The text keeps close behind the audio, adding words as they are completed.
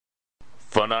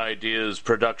Fun Ideas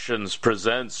Productions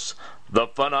presents the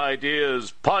Fun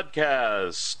Ideas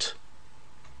Podcast.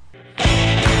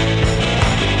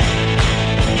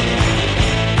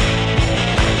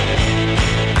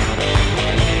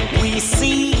 We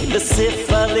see the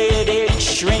syphilitic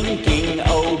shrinking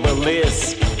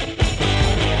obelisk,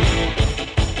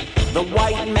 the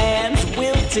white man's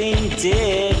wilting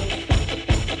dick.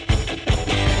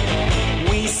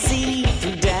 We see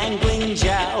through dangling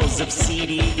jowls of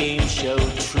seedy game show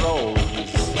trolls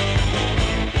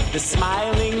the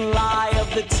smiling lie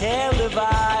of the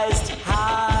televised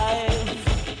hive.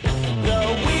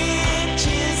 The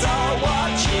witches are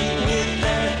watching with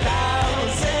their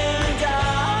thousand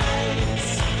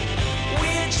eyes.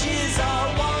 Witches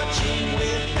are watching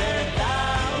with their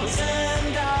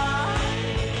thousand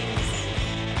eyes.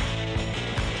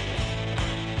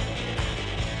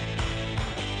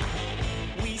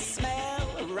 We smell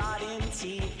rotten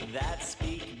teeth that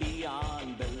speak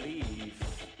beyond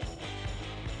belief.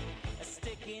 A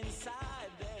stick inside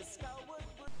their skull would...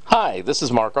 Hi, this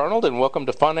is Mark Arnold, and welcome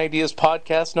to Fun Ideas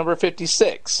Podcast number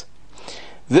 56.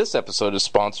 This episode is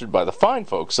sponsored by the fine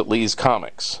folks at Lee's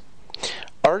Comics.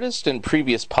 Artist and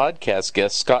previous podcast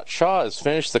guest Scott Shaw has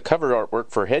finished the cover artwork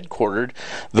for Headquartered,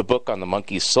 the book on the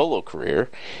monkey's solo career,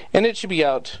 and it should be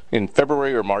out in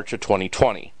February or March of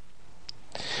 2020.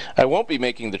 I won't be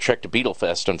making the trek to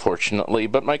Beetlefest, unfortunately,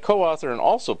 but my co-author and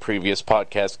also previous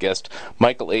podcast guest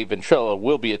Michael A. Ventrella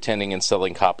will be attending and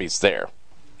selling copies there.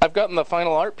 I've gotten the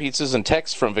final art pieces and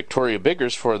text from Victoria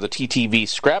Biggers for the TTV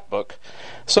scrapbook,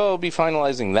 so I'll be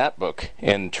finalizing that book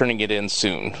and turning it in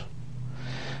soon.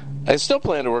 I still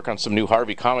plan to work on some new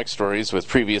Harvey comic stories with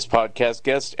previous podcast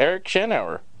guest Eric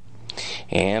Schanauer.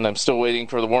 And I'm still waiting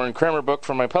for the Warren Kremer book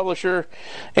from my publisher,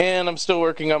 and I'm still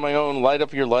working on my own Light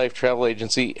Up Your Life travel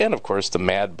agency, and of course the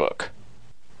Mad book.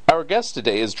 Our guest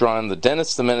today has drawn the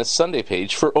Dennis the Menace Sunday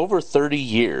page for over 30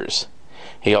 years.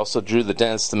 He also drew the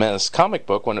Dennis the Menace comic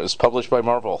book when it was published by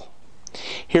Marvel.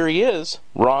 Here he is,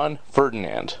 Ron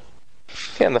Ferdinand.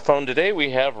 On the phone today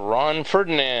we have Ron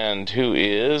Ferdinand, who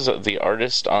is the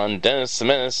artist on Dennis the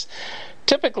Menace,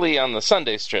 typically on the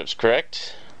Sunday strips,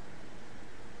 correct?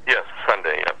 Yes,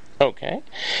 Sunday, yeah. Okay.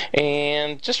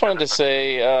 And just wanted to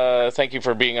say thank you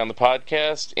for being on the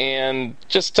podcast, and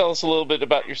just tell us a little bit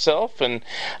about yourself and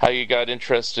how you got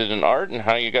interested in art and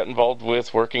how you got involved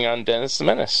with working on Dennis the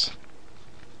Menace.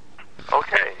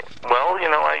 Okay. Well,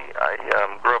 I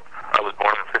grew up, I was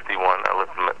born in 51. I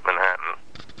lived in Manhattan.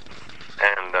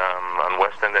 And on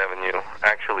West End Avenue,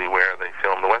 actually where they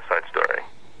filmed the West Side Story.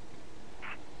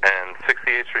 And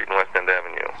 68th Street and West End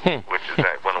Avenue, which is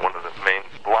one of the main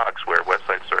blocks where West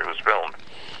Side Story was filmed.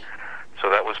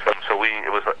 So that was fun. So it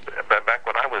was back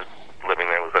when I was living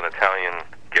there, it was an Italian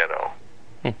ghetto.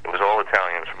 It was all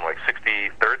Italians from like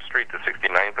 63rd Street to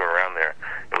 69th or around there.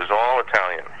 It was all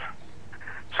Italians.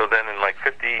 So then in like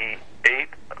 58,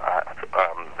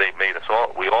 they made us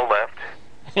all, we all left,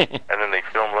 and then they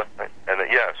filmed,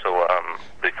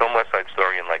 they filmed West Side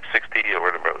Story in like 60 or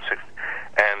whatever it was, 60,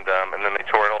 and then they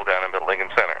tore it all down and built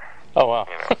Lincoln Center. Oh, wow.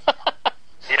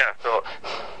 Yeah, so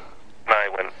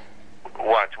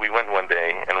we went one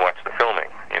day and watched the filming,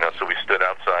 so we stood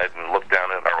outside and looked down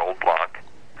at our old block,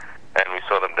 and we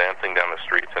saw them dancing down the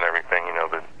streets and everything,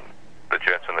 the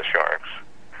Jets and the Sharks,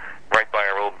 right by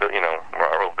our old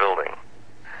building.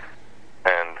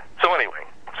 And so anyway,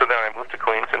 so then I moved to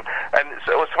Queens, and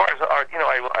so as far as art,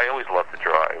 I always loved to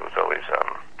draw. I was always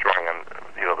drawing on,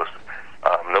 those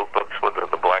notebooks with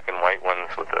the black and white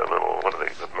ones with the little, what are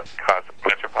they, the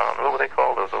Metropolitan, what were they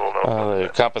called, those little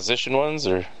notebooks? The composition ones,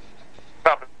 or?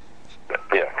 I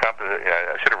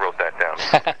should have wrote that down.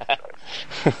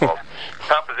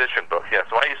 Composition book, yeah.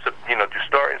 So I used to, do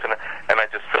stories, and I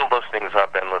just filled those things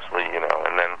up endlessly, and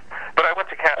then, but I was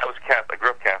Catholic, I grew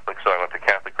up Catholic, so I went to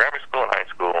Catholic grammar school and high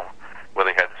school, where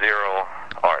they had zero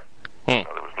art. There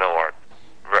was no art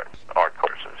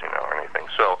courses, or anything.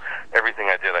 So everything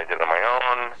I did on my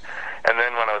own. And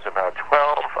then when I was about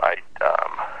 12, I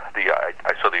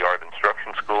saw the art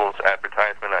instruction school's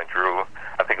advertisement. I drew,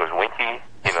 I think it was Winky,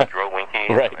 drew Winky,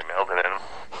 right. And I mailed it in.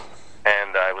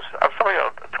 And I was probably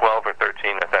 12 or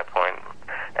 13 at that point.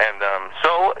 And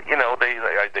so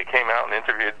they came out and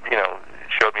interviewed,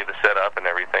 showed me the setup and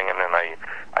everything. And then I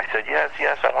said yes,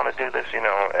 I want to do this,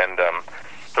 And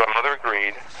so my mother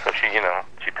agreed. So she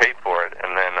paid for it.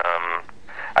 And then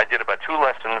I did about 2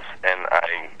 lessons, and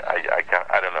I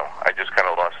don't know, I just kind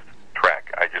of lost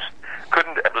track. I just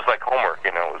couldn't. It was like homework,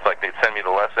 It was like they'd send me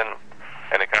the lesson,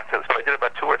 and it got to. So I did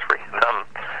about 2 or 3 of them,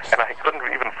 and I couldn't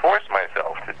even force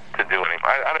myself to do anything.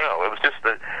 I don't know. It was just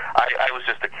that I was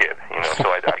just a kid,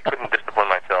 so I couldn't discipline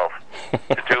myself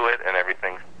to do it and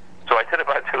everything. So I did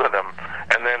about 2 of them,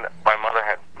 and then my mother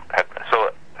had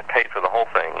paid for the whole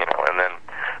thing, and then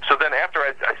after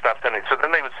I stopped sending, so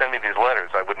then they would send me these letters.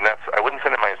 I wouldn't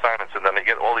send in my assignments, and then they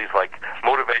get all these like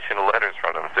motivational letters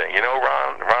from them saying,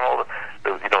 Ronald,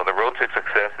 the road to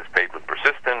success is paved with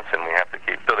persistence, and we have to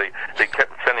keep. So they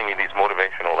kept sending me these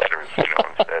motivational letters,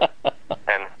 instead.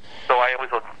 And so I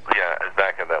always looked,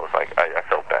 back at that was like I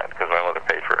felt bad because my mother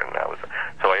paid for it, and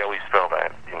so I always felt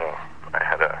that I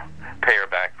had to pay her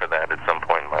back for that at some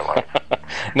point in my life.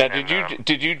 Now,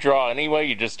 did you draw anyway?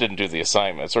 You just didn't do the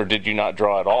assignments, or did you not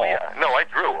draw at all? Oh, yeah. No, I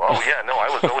drew. Oh, yeah. No, I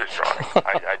was always drawing.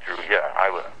 I drew. Yeah, I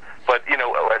was. But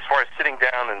as far as sitting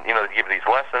down and to give these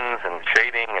lessons and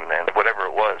shading and whatever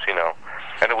it was,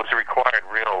 and it was required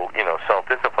real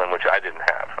self-discipline, which I didn't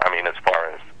have. I mean, as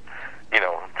far as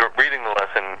reading the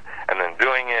lesson and then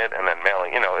doing it and then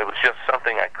mailing, it was just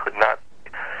something I could not.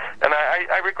 And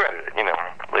I regretted it,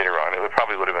 later on. It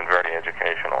probably would have been very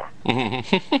educational.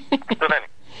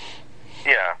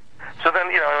 So then,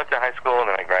 I went to high school, and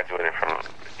then I graduated from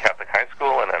Catholic high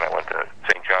school, and then I went to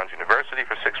St. John's University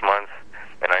for 6 months,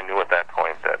 and I knew at that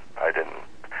point that I didn't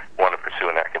want to pursue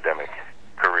an academic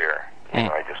career.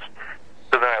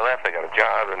 So then I left. I got a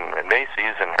job in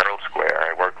Macy's in Herald Square.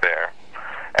 I worked there.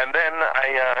 And then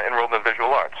I enrolled in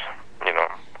visual arts,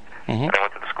 And I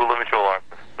went to the School of Visual Arts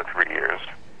for 3 years.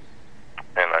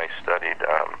 And I studied,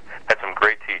 had some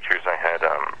great teachers. I had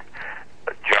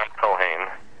John Culhane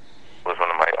was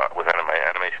one of my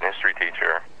animation history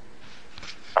teacher.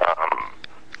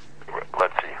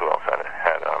 Let's see who else I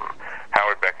had.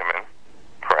 Howard Beckerman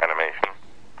for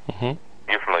animation.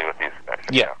 You're familiar with these guys?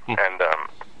 Yeah. And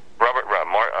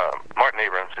Martin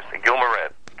Abrams, Gil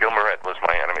Moret. Gil Moret was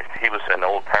my animation. He was an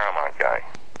old Paramount guy.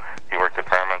 He worked at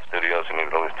Paramount Studios, and he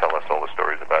would always tell us all the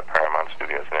stories about Paramount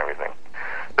Studios and everything.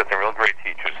 But some real great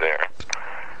teachers there.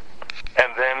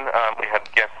 And then we had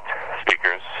guest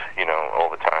speakers, all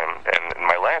the time. And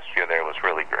my last year there was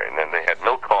really great. And then they had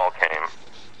Milt Kahl came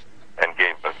and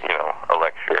gave us, a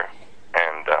lecture.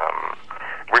 And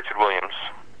Richard Williams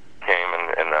came, and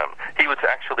he was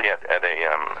actually at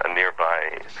a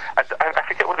nearby. I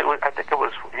forget what it was. I think it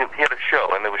was he had a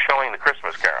show, and they were showing the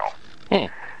Christmas Carol.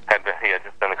 He had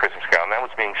just done the Christmas Carol, and that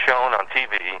was being shown on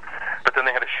TV. But then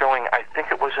they had a showing. I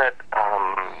think it was at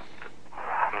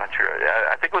I'm not sure.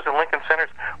 I think it was in Lincoln Center,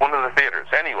 one of the theaters.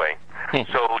 Anyway,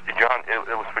 so it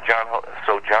was for John.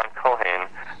 So John Culhane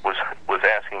was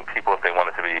asking people if they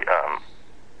wanted to be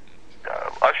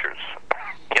ushers.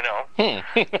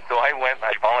 So I went.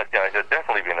 I volunteered. I said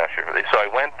definitely be an usher for this. So I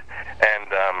went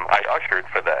and I ushered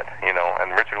for that.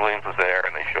 And Richard Williams was there,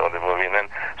 and they showed the movie. And then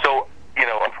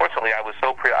unfortunately, I was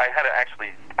so I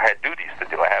had duties to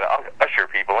do. I had to usher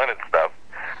people in and stuff.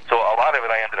 So a lot of it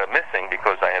I ended up missing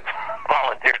because I had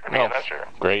volunteered to be an usher.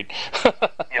 Great.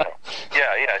 Yeah.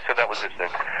 So that was just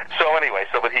it. So anyway,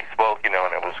 but he spoke, and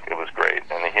it was great.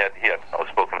 And he had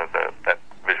spoken at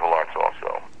Visual Arts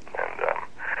also. And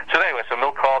so anyway, so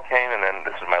Milt Kahl came, and then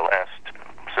this is my last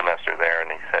semester there,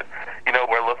 and he said,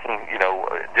 we're looking,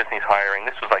 Disney's hiring.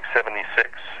 This was like 76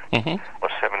 or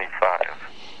 75.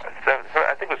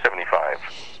 I think it was 75.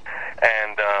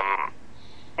 And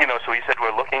so he said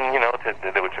we're looking,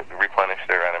 they would replenish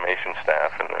their animation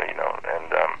staff, and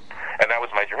and that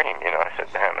was my dream. I said,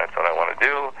 man, that's what I want to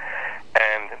do.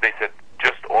 And they said,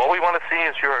 just all we want to see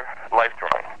is your life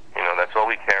drawing. That's all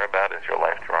we care about is your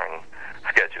life drawing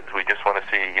sketches. We just want to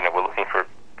see, we're looking for,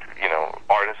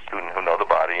 artists who know the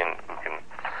body and who can,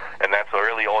 and that's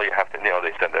really all you have to know.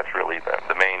 They said that's really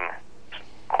the main,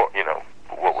 what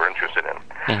we're interested in.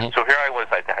 So here I was.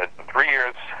 I had 3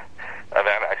 years of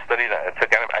I studied. I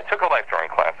took a life drawing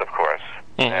class, of course,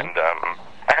 and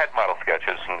I had model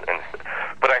sketches,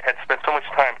 but I had spent so much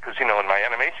time because in my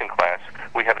animation class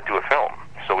we had to do a film.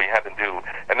 So we had to do,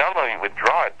 and not only we would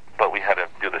draw it, but we had to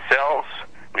do the cells.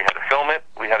 We had to film it.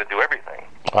 We had to do everything.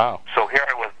 Wow. So here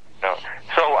I was.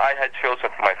 So I had chosen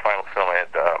for my final film. I had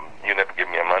 "You Never Give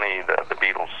Me a Money," the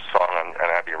Beatles song on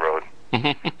Abbey Road.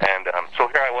 And so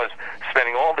here I was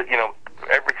spending all the,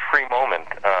 every free moment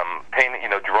painting,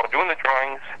 doing the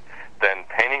drawings, then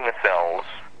painting the cells,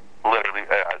 literally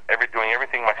doing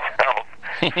everything myself,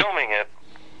 filming it.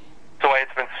 So I had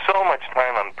spent so much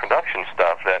time on production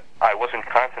stuff that I wasn't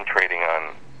concentrating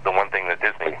on the one thing that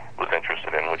Disney was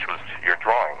interested in, which was your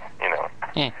drawing,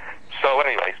 So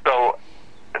anyway,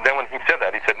 and then when he said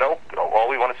that, he said, no, all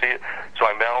we want to see is, so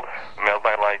I mailed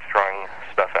my life drawing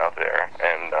stuff out there,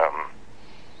 and,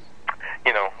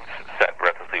 sat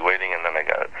breathlessly waiting, and then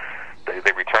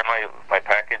they returned my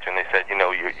package, and they said,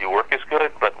 your work is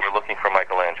good, but we're looking for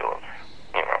Michelangelo's,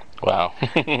 Wow.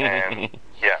 And,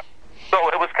 yeah. So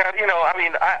it was kind of,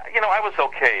 I was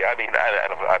okay. I mean,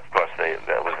 of course,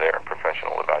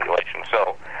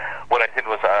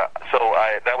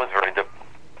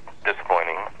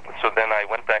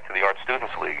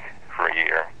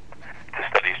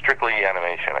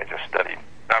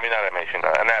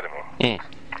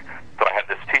 So I had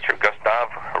this teacher, Gustav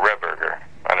Rehberger.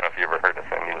 I don't know if you ever heard of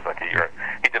him. He was like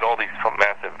he did all these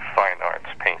massive fine arts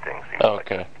paintings.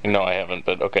 Okay. No, I haven't,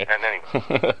 but okay. And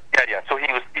anyway, yeah. So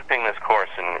he was teaching this course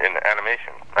in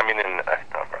animation. I mean, in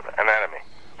anatomy.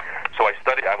 So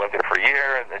I went there for a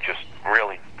year and I just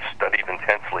really studied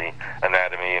intensely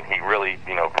anatomy, and he really,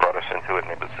 brought us into it,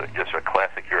 and it was just a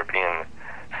classic European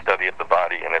study of the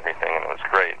body and everything, and it was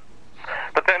great.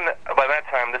 But then, by that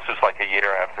time, this was like a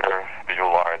year after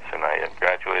visual arts, and I had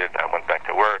graduated. I went back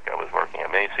to work. I was working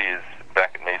at Macy's,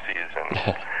 back at Macy's, and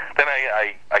then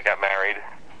I got married.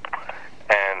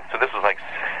 And so this was like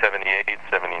 78,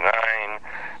 79,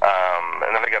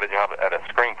 and then I got a job at a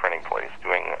screen printing place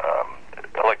doing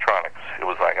electronics. It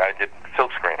was like I did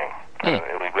silk screening.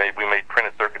 We made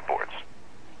printed circuit boards.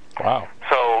 Wow.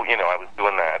 So, I was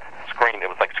doing that. It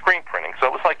was like screen printing. So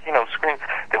it was like, screen.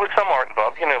 There was some art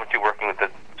involved, but you're working with the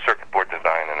circuit board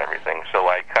design and everything. So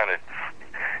I kind of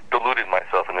deluded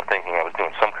myself into thinking I was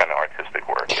doing some kind of artistic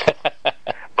work.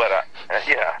 But,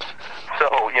 yeah. So,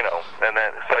 and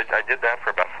then so I did that for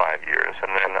about 5 years.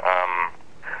 And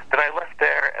then I left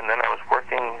there, and then I was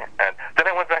working then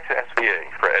I went back to SVA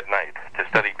for Ed Knight to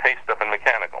study paste up and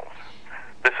mechanicals.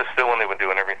 This is still when they were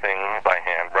doing everything by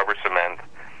hand, rubber cement,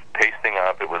 pasting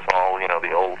up. It was all,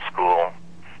 the old school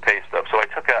paste up. So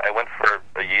I went for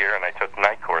a year, and I took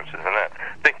night courses and that,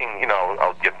 thinking,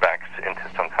 I'll get back into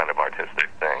some kind of artistic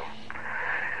thing.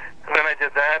 And then I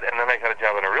did that, and then I got a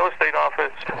job in a real estate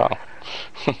office. Wow.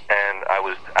 And I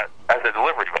was, as a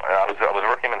delivery, I was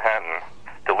working in Manhattan,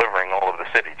 delivering all over the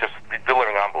city, just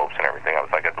delivering envelopes and everything. I was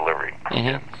like a delivery.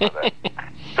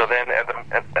 So then at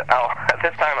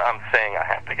this time, I'm saying I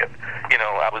have to get,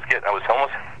 I was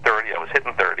almost 30. I was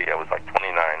hitting 30. I was like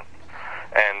 29.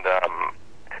 And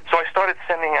so I started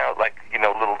sending out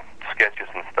little sketches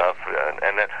and stuff.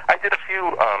 And then I did a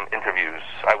few interviews.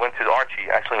 I went to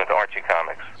Archie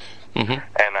Comics.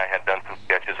 And I had done some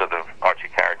sketches of the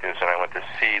Archie characters, and I went to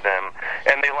see them,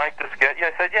 and they liked the sketch. Yeah,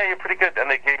 I said, yeah, you're pretty good.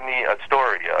 And they gave me a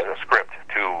story, a script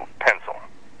to pencil,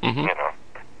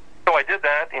 So I did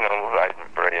that,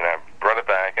 I brought it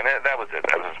back, and that was it.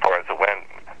 That was as far as it went.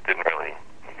 Didn't really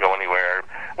go anywhere.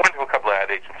 Went to a couple of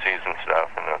ad agencies and stuff,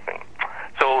 and nothing.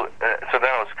 So then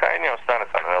I was kind of, starting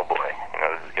to think, oh boy,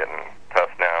 this is getting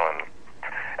tough now,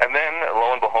 and then,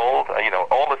 lo and behold,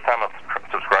 all this time I'm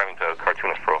subscribing to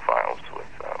Cartoonist Profiles with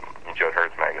Judd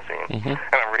Hirsch magazine, and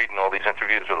I'm reading all these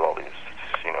interviews with all these,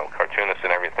 cartoonists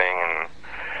and everything, and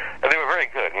they were very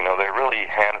good. They're really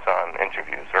hands-on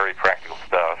interviews, very practical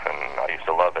stuff, and I used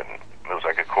to love it. It was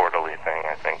like a quarterly thing,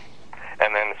 I think.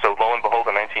 And then, so lo and behold,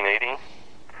 in 1980,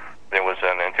 there was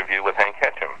an interview with Hank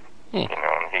Ketchum, and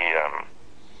he,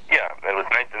 it was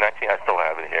 1919. I still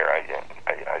have it here.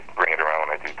 I bring it around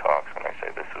when I do talks, and I say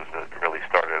this is really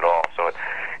started it all. So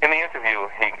in the interview,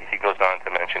 he goes on to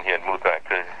mention he had moved back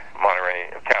to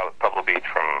Monterey, Pebble Beach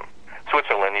from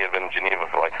Switzerland. He had been in Geneva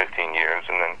for like 15 years,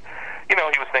 and then,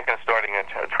 he was thinking of starting a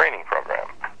training program.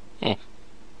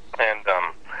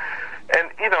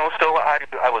 So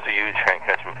I was a huge Hank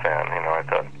Ketchum fan. I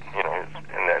thought,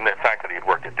 and the fact that he had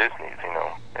worked at Disney's,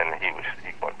 and he was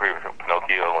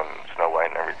Pinocchio and Snow White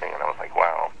and everything, and I was like,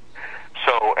 wow.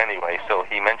 So anyway, so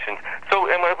he mentioned,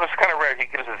 and it was kind of rare. He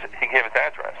gave his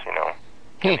address,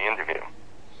 in the interview,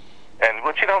 and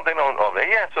which they don't all day.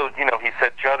 Yeah, so he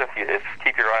said, Judd, if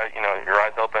keep your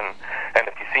eyes open, and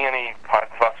if you see any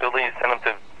possibilities, send him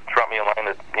to drop me a line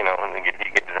that and he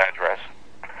gave his address.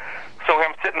 So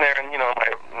I'm sitting there in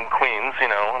Queens,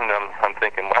 and I'm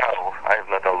thinking, wow, I have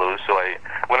nothing to lose. So I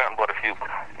went out and bought a few,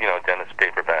 Dennis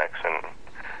paperbacks and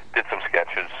did some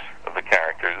sketches of the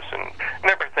characters, and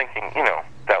never thinking,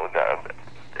 that would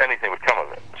anything would come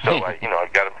of it. So I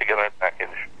got them together in a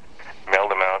package, mailed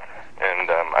them out, and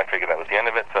I figured that was the end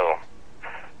of it. So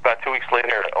about 2 weeks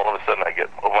later, all of a sudden I get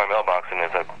over my mailbox, and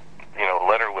there's a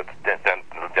letter with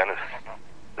Dennis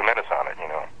the Menace on it,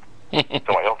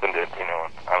 So I opened it, and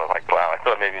I was like, wow. I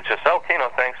thought maybe it's just, okay,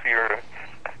 thanks for your,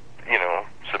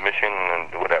 submission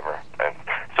and whatever. And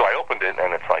so I opened it,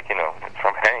 and it's like, it's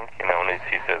from Hank, and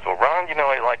he says, well, Ron,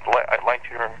 I liked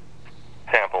your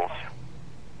samples,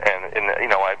 and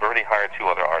I've already hired 2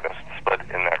 other artists, but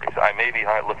in that I may be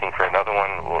looking for another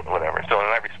one, or whatever. So in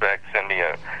that respect, send me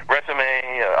a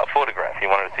resume, a photograph. He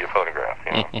wanted to see a photograph,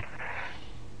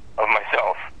 of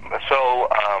myself. So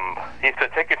he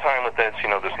said, take your time with this.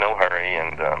 There's no hurry.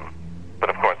 And but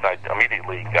of course, I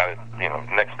immediately got it.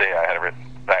 Next day I had it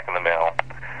back in the mail.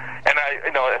 And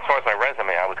as far as my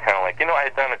resume, I was kind of like, I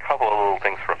had done a couple of little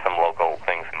things for some local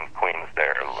things in Queens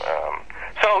there.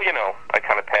 So I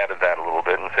kind of padded that a little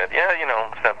bit and said, yeah,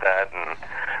 sent that.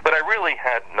 But but I really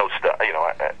had no stuff,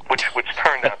 which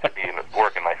turned out to be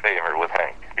work in my favor with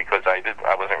Hank, because I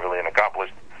wasn't really an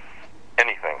accomplished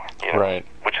anything, Right.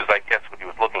 which is, I guess, what he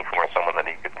was looking for, someone that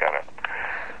he could kind of.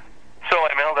 So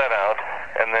I mailed that out,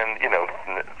 and then,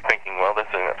 thinking, well,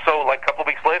 this is... So, like, a couple of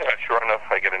weeks later, sure enough,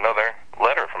 I get another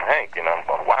letter from Hank, I'm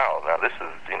going, wow, now this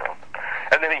is,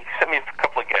 And then he sent me a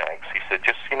couple of gags. He said,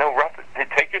 just,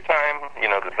 take your time,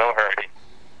 there's no hurry.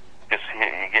 Just,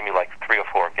 he gave me, like, 3 or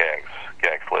 4 gag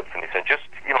flips, and he said, just,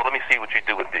 let me see what you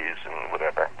do with these, and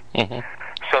whatever. Mm-hmm.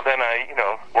 So then I,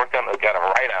 worked on, got them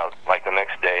right out, like, the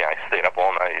next day. I stayed up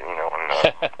all night, and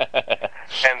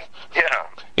yeah.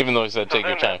 Even though he said, take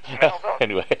your time.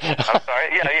 Anyway. I'm sorry.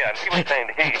 Yeah. And he was saying,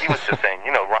 he was just saying,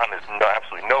 Ron, there's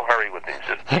absolutely no hurry with these.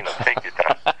 Just, take your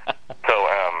time. So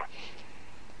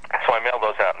I mailed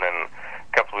those out, and then a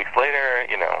couple of weeks later,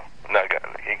 he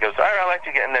goes, all right, I liked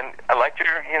you again. And then I liked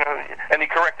your, and he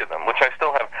corrected them, which I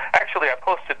still have. Actually, I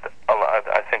posted a lot,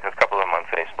 I think a couple of them on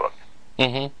Facebook.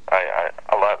 Mm-hmm.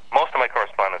 Most of my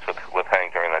correspondence with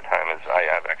Hank during that time is I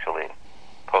have actually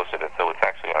posted it, so it's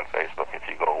actually on Facebook if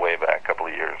you go way back a couple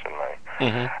of years in my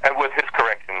and with his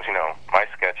corrections, my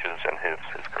sketches and his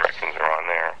corrections are on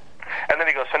there. And then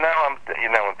he goes, so now I'm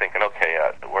thinking, okay,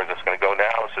 where's this going to go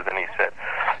now? So then he said,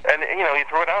 and he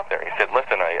threw it out there. He said,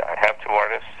 listen, I have 2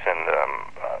 artists, and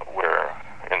we're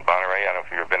in Monterey. I don't know if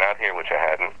you've ever been out here, which I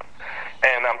hadn't.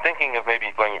 And I'm thinking of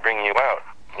maybe bringing you out,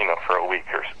 for a week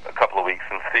or a couple of weeks,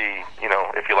 and see,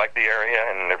 if you like the area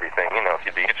and everything, if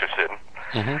you'd be interested.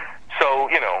 Mm-hmm. So,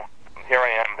 here I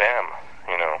am, bam,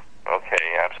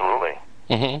 okay, absolutely.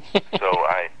 Mm-hmm.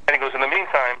 And he goes, in the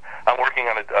meantime, I'm working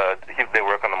on they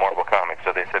work on the Marvel comics,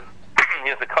 so they said,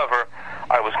 here's a cover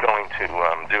I was going to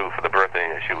do for the birthday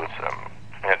issue.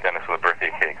 Had Dennis with a birthday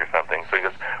cake or something. So he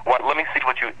goes, let me see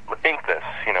what you ink this.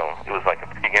 It was like,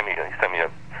 he sent me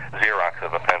a Xerox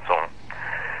of a pencil.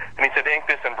 And he said, ink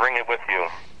this and bring it with you.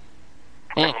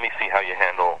 And let me see how you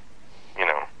handle,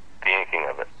 the inking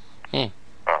of it.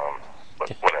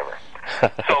 But whatever.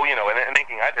 So, and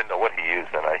inking, I didn't know what he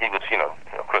used. And he was,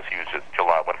 of course, he used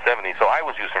Jalad 170. So I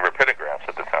was using rapidographs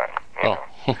at the time,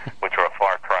 which are a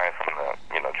far cry from the,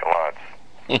 Jalads.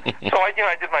 So I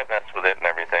did my best with it and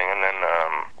everything. And then,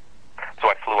 so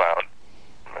I flew out.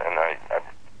 And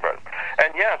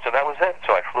so that was it.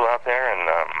 So I flew out there, and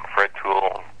Fred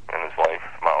Toole and his wife,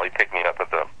 Molly, picked me up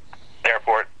at the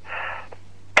airport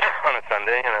on a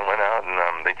Sunday, and I went out,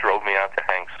 and they drove me out to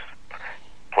Hank's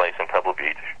place in Pebble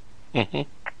Beach,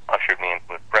 ushered me in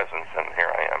with presents, and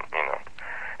here I am,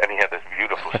 And he had this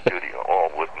beautiful studio, all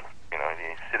wooden,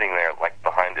 he's sitting there, like,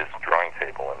 behind his drawing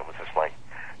table, and it was just like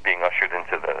being ushered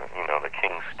into the, the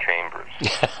king's chambers.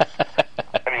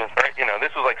 And he was very,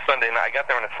 this was like Sunday night. I got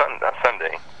there on a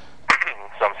Sunday.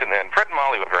 So I'm sitting there, and Fred and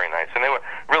Molly were very nice, and they were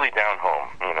really down home.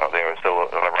 They were still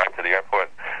on the ride to the airport.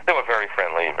 They were very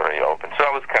friendly, very open. So I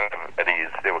was kind of at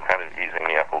ease. They were kind of easing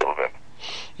me up a little bit.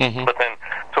 Mm-hmm. But then,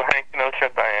 so Hank,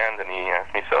 shook my hand, and he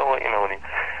asked me, so, he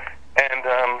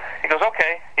goes,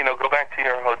 okay, go back to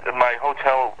my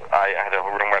hotel. I had a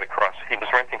room right across. He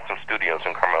was renting some studios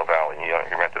in Carmel Valley. He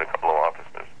rented a couple of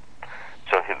offices.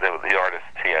 So the artists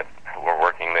he had who were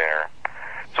working there.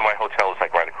 So my hotel was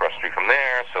like right across the street from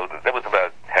there. So that was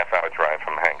about a half-hour drive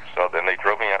from Hank's. So then they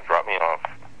drove me out, dropped me off.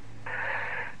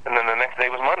 And then the next day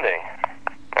was Monday.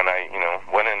 And I,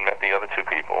 went in and met the other 2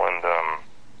 people. And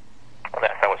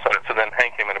that's how it started. So then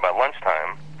Hank came in about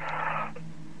lunchtime.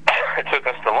 It took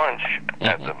us to lunch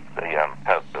at the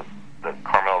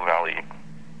Carmel Valley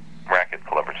Racket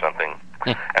Club or something.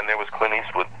 And there was Clint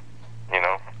Eastwood,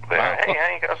 there. Wow. Hey,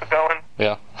 Hank, how's it going?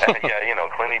 Yeah. Clint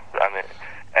Eastwood.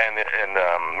 And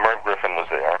Merv Griffin was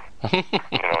there, in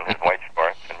his white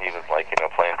shorts, and he was like,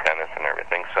 playing tennis and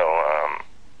everything. So,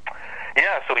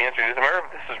 so he introduced Merv,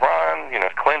 this is Ron,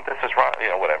 Clint, this is Ron,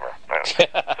 whatever. So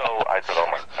I said, oh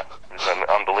my God, this is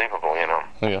unbelievable,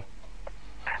 Yeah.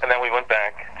 And then we went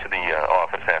back to the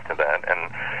office after that,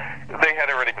 and they had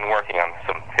already been working on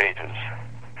some pages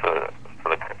for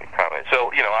the comic.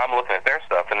 So, I'm looking at their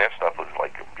stuff, and their stuff was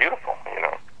like beautiful,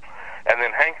 And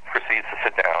then Hank proceeds to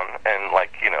sit down and,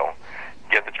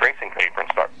 get the tracing paper and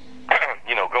start,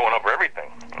 going over everything.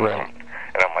 Right.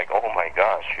 And I'm like, oh my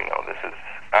gosh, this is,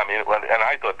 and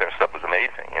I thought their stuff was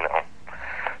amazing,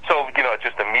 So, it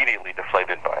just immediately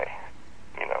deflated by,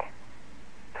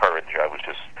 courage. I was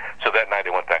just, so that night I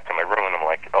went back to my room, and I'm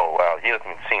like, oh wow, he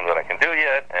hasn't seen what I can do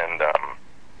yet, and,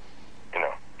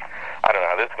 I don't know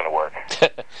how this is going to work.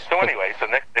 So anyway, so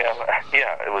next day,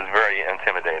 it was very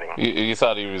intimidating. You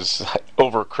thought he was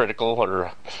overcritical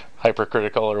or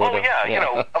hypercritical or whatever?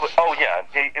 Oh yeah,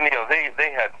 they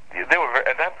had, they were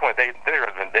at that point. I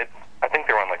think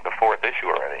they were on like the 4th issue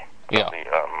already Yeah. the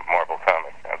Marvel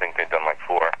comic. I think they'd done like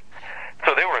 4.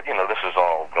 So they were, this was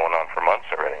all going on for months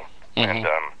already. Mm-hmm.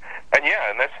 And yeah,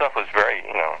 and that stuff was very,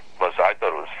 I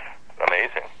thought it was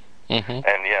amazing. Mm-hmm.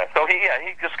 And yeah, so he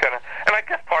just kind of, and I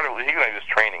guess part of it, he was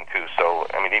training too. So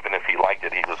I mean, even if he liked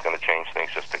it, he was going to change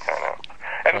things just to kind of.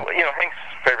 And Hank's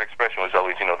favorite expression was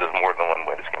always, there's more than one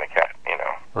way to skin a cat.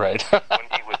 Right. When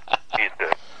he'd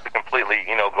completely,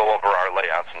 go over our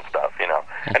layouts and stuff,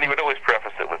 and he would always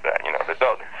preface it with that, there's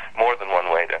more than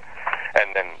one way to,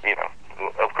 and then,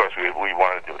 of course we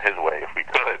wanted to do it his way if we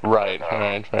could. Right.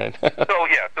 So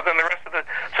yeah, so then the rest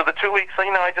of the 2 weeks,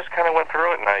 I just kind of went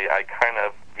through it, and I kind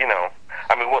of,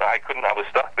 I was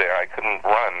stuck there. I couldn't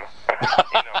run.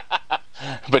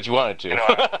 But you wanted to.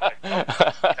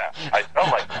 I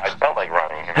felt like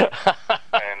running.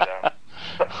 And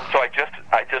so I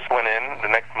just went in the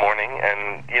next morning,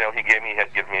 and he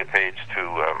had given me a page to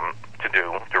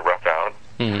rough out,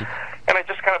 Mm-hmm. and I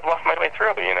just kind of bluffed my way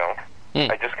through.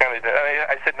 I just kind of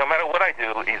I said no matter what I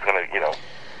do, he's going to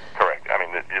correct. I mean,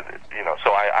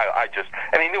 so I just,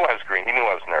 and he knew I was green. He knew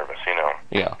I was nervous.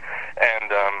 Yeah.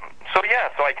 And so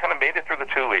I kind of made it through the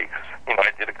 2 weeks. I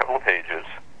did a couple of pages.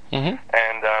 Mm-hmm.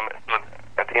 And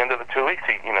at the end of the 2 weeks,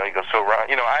 he goes, so Ron,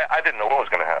 I didn't know what was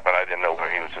going to happen. I didn't know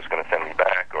whether he was just going to send me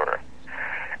back or,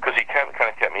 because he kind of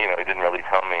kept me, he didn't really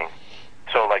tell me.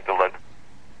 So like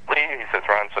he says,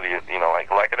 Ron, so do you,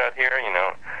 like it out here,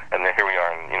 and then here we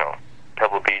are in,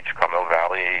 Pebble Beach, Carmel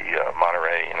Valley,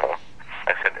 Monterey,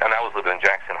 I said, and I was living in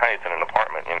Jackson Heights in an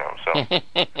apartment, so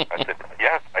I said,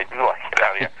 yes, I do like it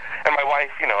out here. And my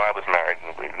wife, I was married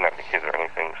and we didn't have any kids or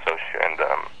anything, so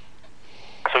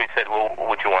so he said, well,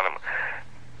 would you want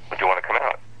to come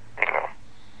out?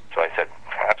 So I said,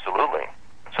 absolutely.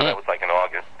 So that was like in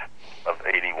August of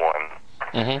 '81.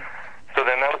 Mm-hmm. So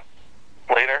then that was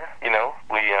later,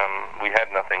 we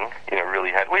had nothing, we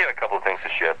had a couple of things to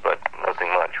ship, but nothing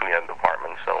much. We had an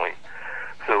apartment, so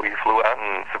we flew out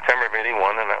in September of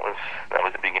 '81, and that was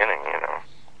the beginning,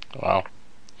 Wow.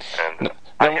 And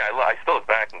I still look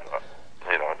back and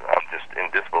I'm just in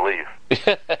disbelief.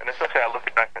 And especially I look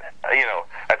back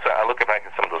I look back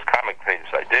at some of those comic pages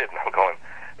I did, and I'm going,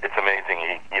 it's amazing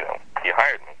he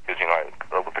hired me, because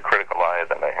with the critical eye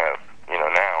that I have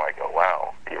now, I go,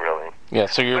 wow, he really. Yeah.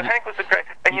 So But Hank was a great,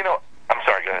 and I'm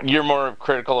sorry, go ahead. You're more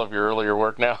critical of your earlier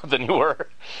work now than you were.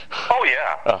 Oh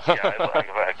yeah, oh gosh,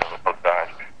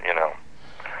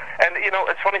 And it's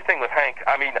a funny thing with Hank.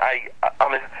 I mean, I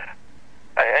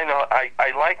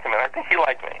liked him, and I think he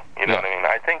liked me. You know what I mean?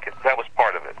 I think that was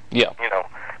part of it. Yeah.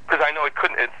 Because I know it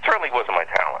certainly wasn't my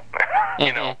talent.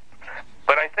 Mm-hmm.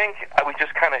 But I think we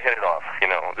just kind of hit it off.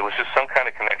 There was just some kind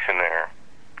of connection there,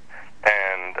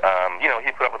 and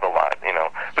he put up with a lot.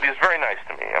 But he was very nice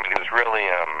to me. I mean, he was really,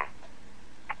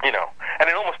 and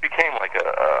it almost became like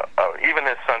even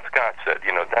his son Scott said,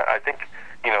 I think,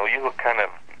 you kind of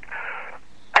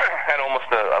had almost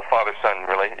a father-son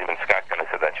relationship. Even Scott kind of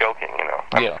said that joking,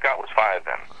 I mean, Scott was 5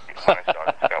 then when I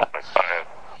started. Scott was like 5.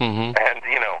 Mm-hmm. And,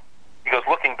 he goes,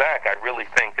 looking back, I really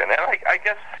think, and I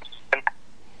guess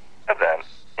that,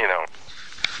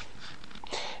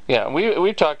 Yeah,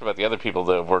 we've talked about the other people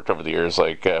that have worked over the years,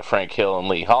 like Frank Hill and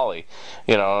Lee Hawley,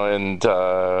 and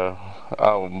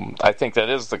I think that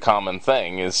is the common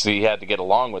thing, is he had to get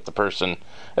along with the person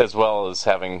as well as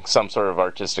having some sort of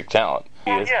artistic talent.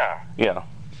 Well, yeah. Yeah.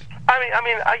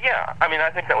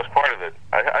 I think that was part of it,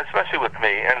 especially with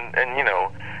me, and and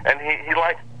he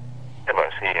liked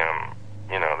us. He, he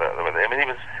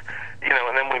was,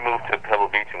 and then we moved to Pebble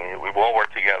Beach, and we all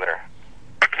worked together.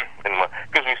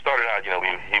 Because we started out,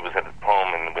 he was at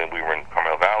home, and we were in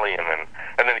Carmel Valley, and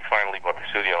then he finally bought the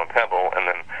studio in Pebble, and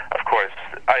then, of course,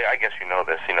 I guess you know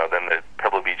this, then the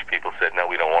Pebble Beach people said, no,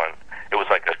 we don't want, it was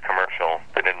like a commercial,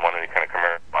 they didn't want any kind of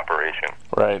commercial operation.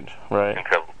 Right. In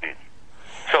Pebble Beach.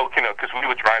 So, because we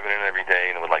would drive it in every day,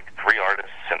 and it was like 3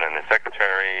 artists, and then the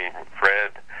secretary,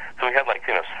 Fred, so we had like,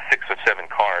 6 or 7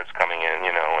 cars coming in,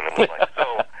 and it was like,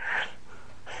 so,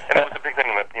 and it was a big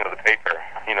thing that, the paper,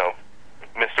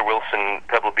 Mr. Wilson,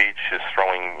 Pebble Beach is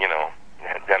throwing,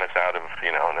 Dennis out of,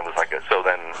 and it was like so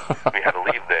then we had to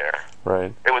leave there.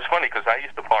 Right. It was funny because I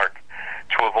used to park,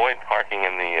 to avoid parking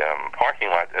in the parking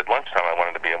lot at lunchtime. I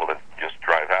wanted to be able to just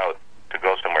drive out to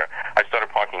go somewhere. I started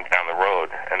parking down the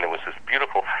road, and there was this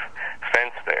beautiful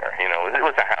fence there, it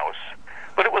was a house,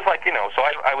 but it was like, so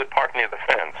I would park near the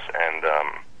fence, and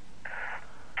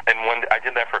I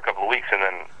did that for a couple of weeks, and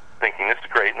then thinking, this is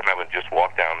great, and then I would just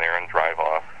walk down there and drive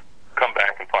off, come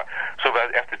back and park. So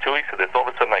after 2 weeks of this, all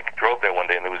of a sudden I drove there one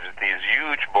day, and there was these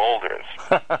huge boulders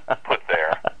put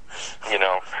there,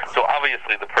 So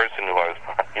obviously the person who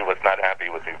was not happy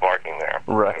with me parking there.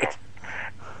 Right.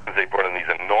 because they brought in these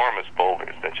enormous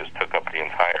boulders that just took up the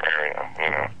entire area,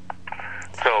 you know.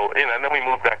 So, you know, and then we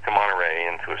moved back to Monterey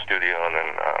into a studio, and then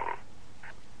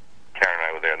Karen and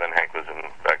I were there, and then Hank was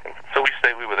back in. So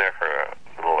we were there for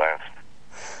the last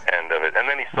end of it, and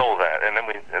then he sold that, and then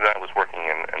I was working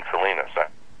in Salinas.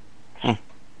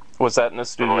 Was that in the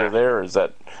studio there, or is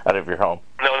that out of your home?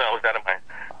 No, it was that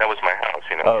was my house,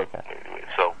 you know. Oh, okay.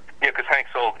 So, yeah, because Hank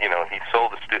sold, you know, he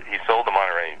sold the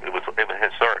Monterey. It was a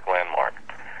historic landmark.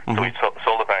 Mm-hmm. So he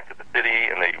sold it back to the city,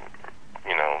 and they,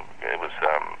 you know, it was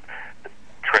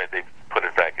they put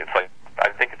it back. It's like, I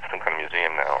think it's some kind of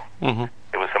museum now. Mm-hmm.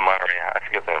 It was the Monterey, I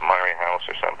forget the Monterey House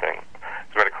or something.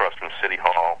 It's right across from City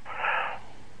Hall.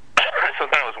 So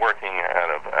then I was working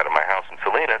out of my house in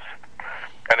Salinas,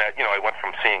 and you know, I went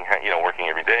from seeing, you know, working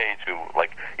every day to,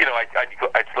 like, you know,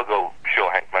 I'd still go show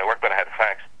Hank my work, but I had to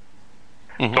fax.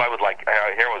 Mm-hmm. So I would, like,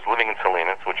 here I was living in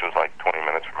Salinas, which was like 20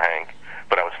 minutes from Hank,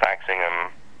 but I was faxing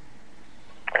him,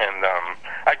 and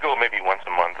I'd go maybe once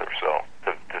a month or so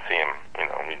to see him. You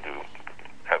know, we do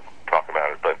talk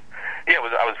about it, but yeah,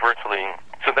 I was virtually.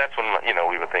 So that's when, you know,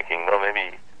 we were thinking, well,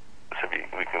 maybe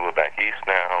we can move back east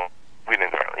now. We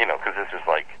didn't, you know, because this is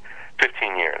like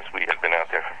 15 years. We had been out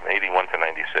there from 81 to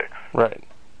 96. Right.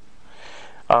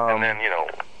 And then, you know.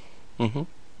 Mm-hmm.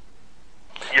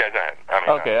 Yeah, go ahead.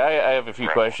 Okay, I have a few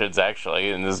questions,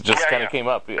 actually, and this just kind of came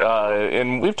up.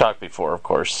 And we've talked before, of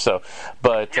course. So,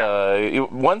 but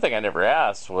one thing I never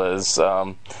asked was,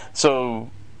 you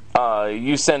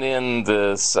sent in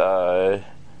this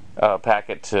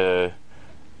packet to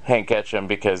Hank Ketchum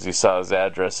because you saw his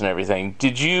address and everything.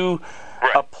 Did you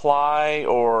apply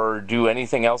or do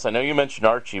anything else? I know you mentioned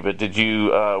Archie, but did you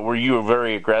were you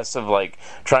very aggressive, like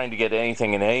trying to get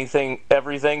anything and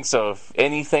everything? So if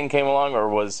anything came along, or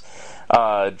was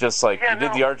just like you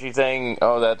did the Archie thing?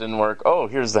 Oh, that didn't work. Oh,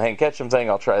 here's the Hank Ketchum thing.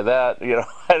 I'll try that. You know,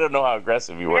 I don't know how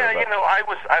aggressive you were. Yeah, but. You know, I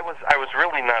was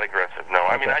really not aggressive. No,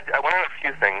 I mean, I went on a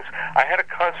few things. I had a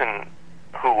cousin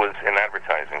who was in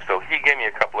advertising, so he gave me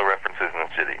a couple of references in the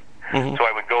city. Mm-hmm. So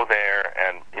I would go there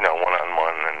and, you know,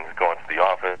 one-on-one and go into the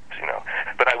office, you know.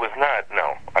 But I was not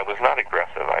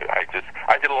aggressive. I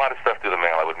did a lot of stuff through the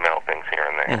mail. I would mail things here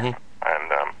and there. Mm-hmm.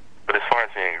 And but as far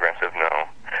as being aggressive,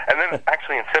 no. And then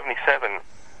actually in 77,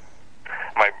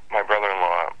 my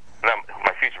brother-in-law,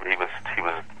 my future, he was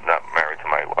not married to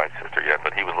my wife's sister yet,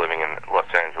 but he was living in Los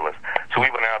Angeles. So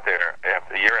we went out there a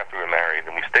year after we were married,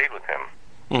 and we stayed with him.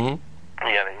 Mm-hmm.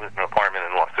 Yeah, he was in an apartment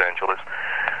in Los Angeles.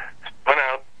 Went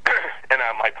out, and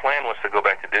my plan was to go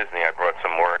back to Disney. I brought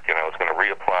some work, and I was going to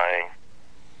reapply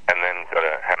and then go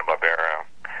to Hanna-Barbera.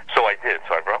 So I did.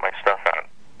 So I brought my stuff out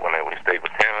when we stayed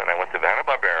with him, and I went to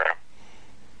Hanna-Barbera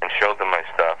and showed them my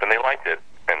stuff, and they liked it.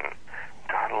 And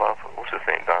Don Love, what was his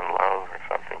name? Don Love or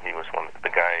something. He was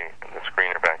the guy, the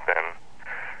screener back then.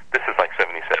 This is like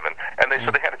 77. And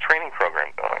so they had a training program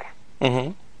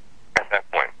going at that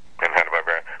point in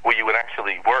Hanna-Barbera, where you would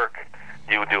actually work.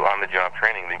 You would do on-the-job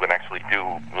training. They would actually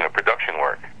do, you know, production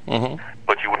work,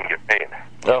 but you wouldn't get paid.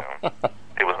 You know?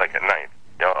 It was like at night.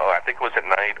 You know, I think it was at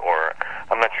night, or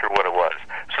I'm not sure what it was.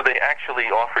 So they actually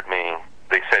offered me.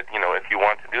 They said, you know, if you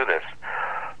want to do this,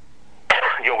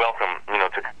 you're welcome, you know,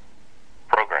 to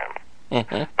program.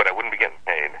 But I wouldn't be getting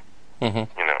paid.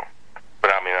 You know.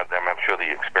 But I mean, I'm sure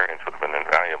the experience would have been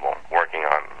invaluable working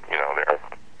on, you know,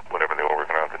 whatever they were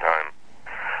working on at the time.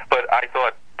 But I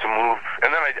thought to move,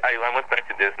 and then I went back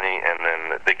to Disney, and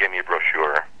then they gave me a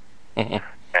brochure, and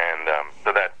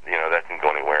so that, you know, that didn't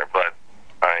go anywhere. But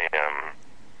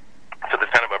so the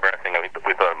Hanna-Barbera thing,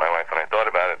 we thought, my wife and I thought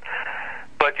about it.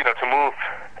 But, you know, to move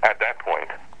at that point,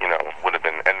 you know, would have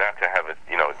been, and not to have it,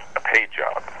 you know, a paid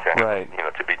job, to have, right? You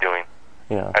know, to be doing.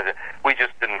 Yeah. We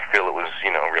just didn't feel it was,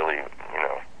 you know, really, you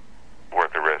know,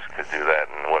 worth the risk to do that,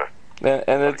 and what.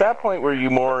 And at that point, were you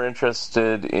more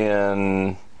interested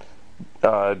in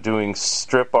doing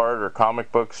strip art or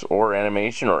comic books or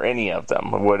animation, or any of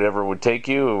them, whatever would take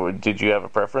you? Did you have a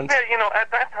preference? Yeah, you know,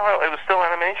 at that time it was still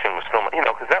animation. Was still, you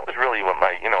know, because that was really what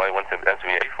my, you know, I went to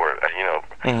SVA for it. You know,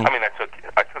 I mean, I took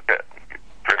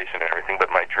tradition and everything, but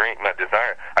my dream, my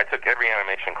desire, I took every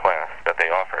animation class that they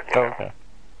offered. You know? Okay.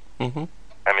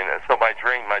 I mean, so my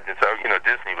dream, my desire, you know,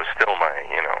 Disney was still my,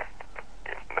 you know,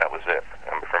 that was it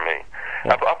for me.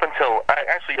 Yeah. Up until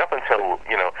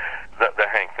you know, the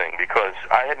Hank thing, because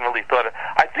I hadn't really thought of,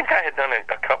 I think I had done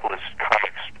a couple of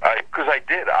comics, because I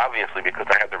did, obviously, because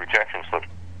I had the rejection slip.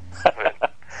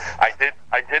 I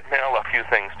did mail a few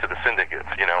things to the syndicates,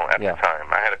 you know, at the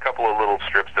time. I had a couple of little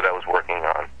strips that I was working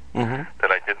on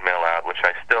that I did mail out, which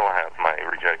I still have my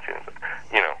rejections.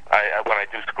 You know, when I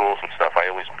do schools and stuff, I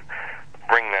always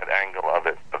bring that angle of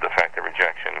it, of the fact that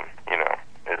rejection, you know,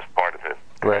 is part of it.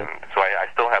 Right. And so I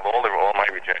still have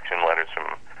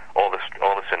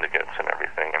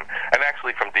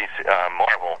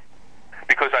Marvel,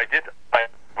 because I did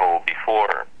Marvel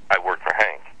before I worked for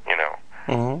Hank, you know.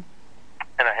 Mm-hmm.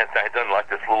 And I had done like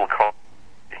this little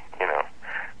you know,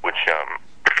 which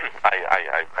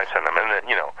I sent them, and then,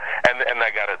 you know, and I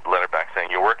got a letter back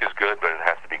saying your work is good, but it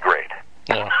has to be great.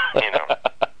 Yeah. You know,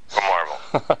 from Marvel.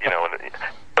 You know,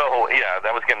 so yeah,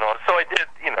 that was getting on. So I did,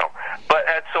 you know, but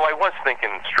so I was thinking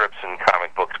strips and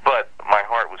comic books, but my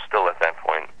heart was still at that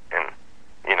point in,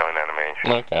 you know, in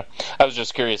animation. Okay. I was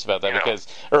just curious about that because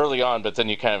early on, but then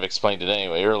you kind of explained it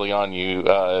anyway. Early on, you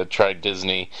tried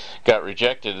Disney, got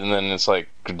rejected, and then it's like,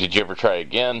 did you ever try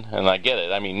again? And I get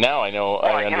it. I mean, now I know,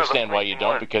 I understand why you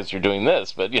don't because you're doing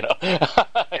this, but, you know.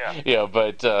 You know,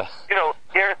 but... You know,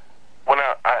 when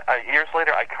years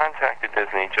later, I contacted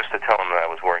Disney just to tell them that I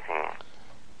was working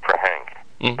for Hank,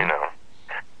 you know.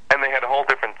 And they had a whole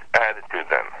different attitude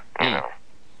then, you know.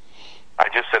 I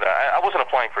just said, I wasn't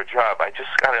applying for a job. I just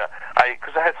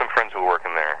because I had some friends who were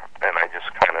working there, and I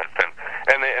just kind of,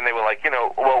 and they were like, you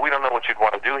know, well, we don't know what you'd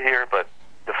want to do here, but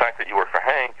the fact that you work for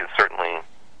Hank is certainly,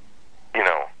 you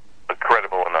know,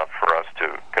 credible enough for us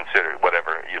to consider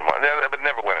whatever you want. But it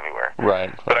never went anywhere.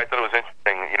 Right. But I thought it was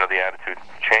interesting, you know, the attitude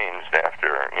changed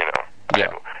after, you know,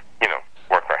 you know,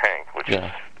 work for Hank, which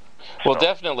is... Well,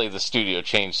 definitely the studio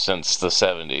changed since the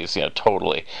 70s, you know,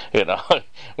 totally. You know,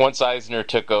 once Eisner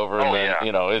took over, and then,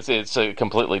 you know, it's a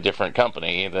completely different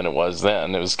company than it was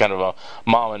then. It was kind of a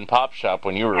mom and pop shop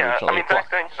when you were originally... I mean, back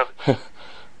then...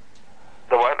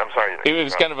 The what? I'm sorry. It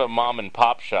was kind of a mom and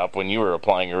pop shop when you were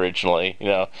applying originally, you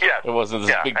know. Yeah. It wasn't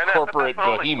this big corporate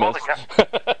behemoth.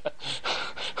 But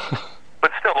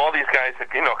still, all these guys,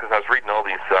 you know, because I was reading all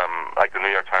these, like the New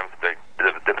York Times did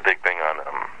a big thing on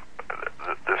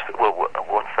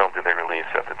what film did they release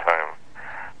at the time?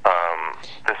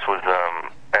 This was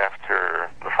after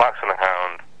The Fox and the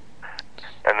Hound,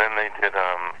 and then they did...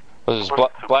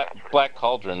 Black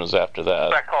Cauldron was after that.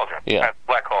 Black Cauldron. Yeah.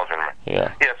 Black Cauldron.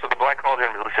 Yeah. Yeah, so the Black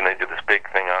Cauldron release, and they did this big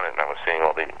thing on it, and I was seeing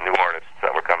all the new artists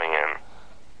that were coming in,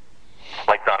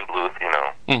 like Don Bluth, you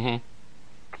know,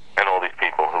 and all these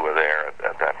people who were there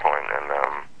at that point, and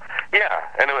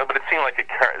but it seemed like they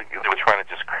were trying to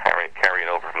just carry it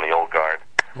over from the old guard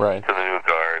to the new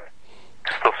guard.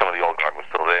 Still, some of the old guard was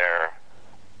still there,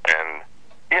 and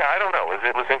yeah, I don't know.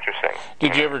 It was interesting.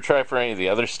 Did you ever try for any of the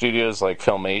other studios, like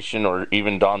Filmation or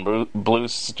even Don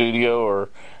Bluth's studio or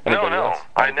anybody else?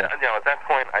 No. At that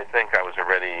point, I think I was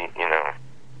already, you know,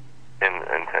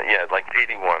 like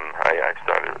 81. I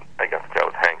got the job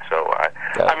with Hank. So I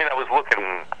mean, I was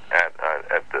looking at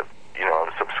the, you know, I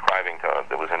was subscribing to.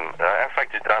 There was in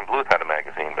fact, Don Bluth had a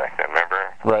magazine back then.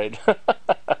 Remember? Right.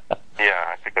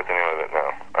 Yeah, I forget the name of it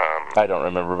now. I don't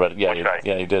remember, but yeah,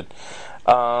 he did.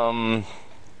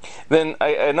 Then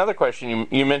another question,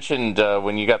 you mentioned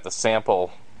when you got the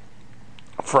sample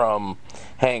from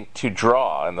Hank to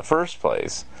draw in the first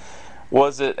place,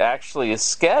 was it actually a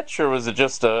sketch or was it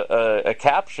just a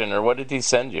caption, or what did he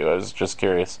send you? I was just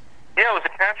curious. Yeah, it was a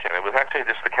caption. It was actually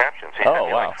just the captions. He sent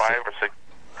me like 5 or 6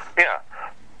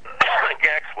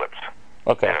 gag slips.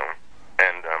 Okay. You know?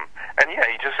 And yeah,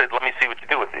 he just said, "Let me see what you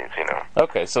do with these," you know.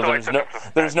 Okay, so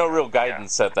there's no real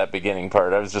guidance at that beginning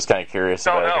part. I was just kind of curious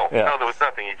about it. No, there was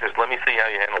nothing. He just, "Let me see how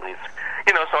you handle these,"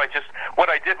 you know. So what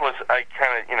I did was I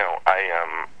kind of, you know, I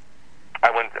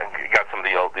went and got some of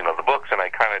the old, you know, the books, and I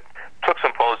kind of took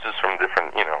some poses from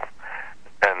different, you know,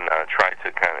 and tried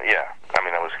to kind of, I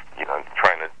mean, I was, you know,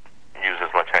 trying to use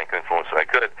as much Hank influence as I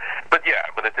could, but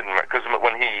it didn't matter, because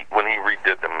when he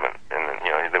redid them, and you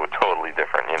know, they were totally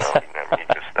different, you know. He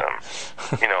just,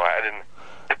 you know, I didn't,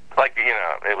 like, you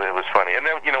know, it was funny. And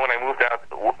then, you know, when I moved out,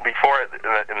 before,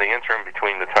 in the interim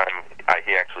between the time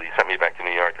he actually sent me back to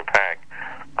New York to pack,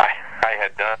 I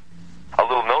had done a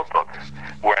little notebook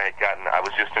where I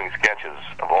was just doing sketches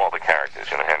of all the characters,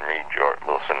 you know, Henry, George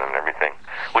Wilson, and everything,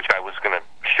 which I was going to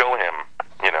show him.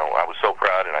 You know, I was so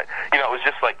proud, and it was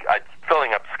just like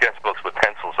filling up sketchbooks with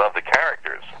pencils of the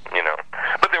characters, you know.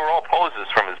 But they were all poses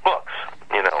from his books,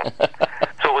 you know.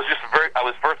 So it was just I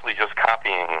was virtually just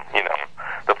copying, you know,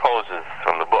 the poses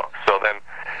from the book. So then,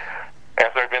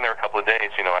 after I'd been there a couple of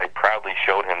days, you know, I proudly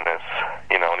showed him this,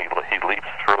 you know, and he leaped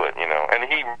through it, you know, and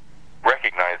he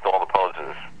recognized all the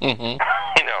poses. Mm-hmm.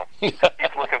 You know, he's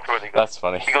looking through it. He goes, that's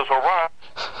funny. He goes, "Well, Ron."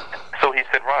 So he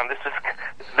said, "Ron, this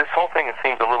whole thing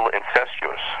seems a little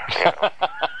incestuous," you know.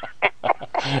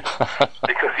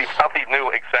 Because he probably knew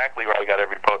exactly where I got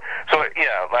every pose. So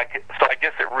so I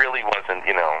guess it really wasn't,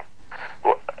 you know.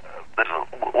 Well, I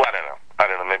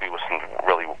don't know. Maybe it wasn't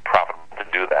really profitable to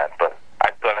do that, but I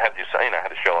thought I had to, you know, I had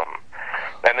to show him.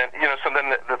 And then, you know, so then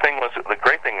the thing was, the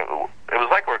great thing, it was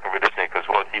like working for Disney, because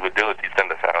what he would do is he'd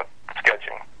send us out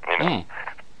sketching, you know.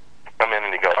 Come in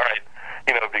and he'd go, "All right,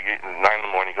 9 in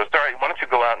the morning. He goes, all right, why don't you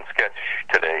go out and sketch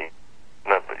today?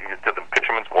 You did the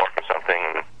Fisherman's Walk or something,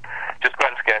 and just go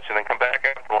out and sketch, and then come back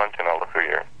after lunch, and I'll look through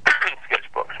your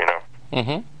sketchbooks, you know?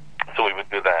 Mm-hmm. So we would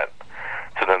do that.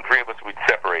 So then three of us, we'd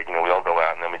separate, you know, we'd all go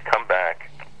out, and then we'd come back,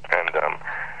 and,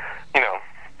 you know,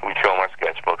 we'd show him our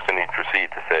sketchbooks, and he'd proceed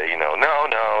to say, you know, no,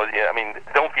 yeah, I mean,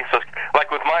 don't be so...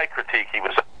 Like with my critique,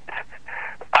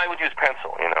 I would use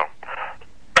pencil, you know?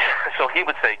 So he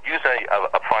would say, use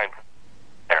a fine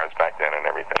parents back then and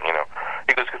everything, you know.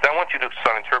 He goes, because I want you to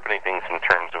start interpreting things in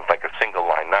terms of like a single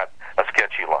line, not a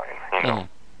sketchy line, you know.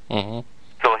 Mm-hmm.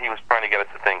 So he was trying to get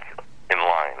us to think in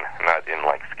line, not in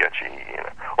like sketchy, you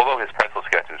know. Although his pencil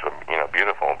sketches were, you know,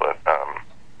 beautiful, but,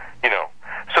 you know.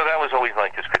 So that was always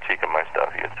like his critique of my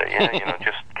stuff. He would say, yeah, you know,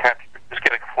 just get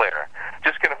a flair.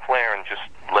 Just get a flair and just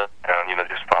let it down, you know,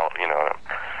 just follow, you know.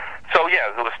 So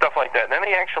yeah, there was stuff like that. And then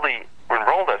he actually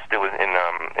enrolled us in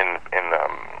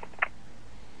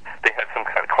they had some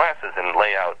kind of classes in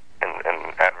layout and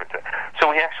advertising. So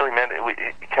we actually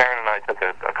Karen and I took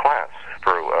a class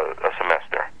for a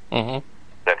semester. Mm-hmm.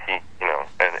 That he, you know,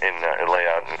 in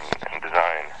layout and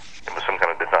design. It was some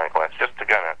kind of design class, just to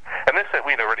kind of. And this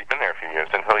we'd already been there a few years,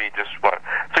 and so he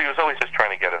was always just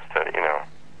trying to get us to, you know,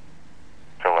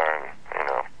 to learn, you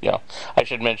know. Yeah, I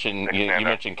should mention, you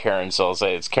mentioned Karen, so I'll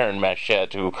say it's Karen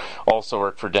Machette, who also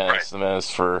worked for Dennis the Menace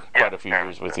for quite a few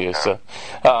years with you. So,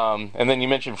 and then you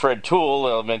mentioned Fred Toole.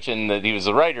 I'll mention that he was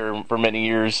a writer for many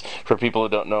years, for people who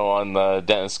don't know, on the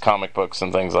Dennis comic books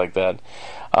and things like that.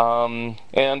 And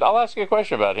I'll ask you a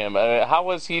question about him. How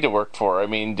was he to work for? I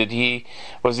mean,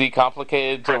 was he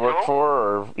complicated to work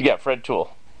for? Or Fred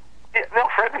Toole. Yeah, no,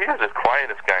 Fred, he was the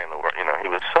quietest guy in the world. You know, he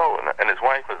was and his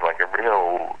wife was like a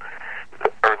real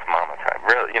Earth Mama type.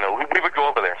 Really, you know, we would go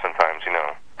over there sometimes, you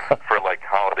know, for like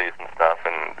holidays and stuff,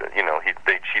 and you know,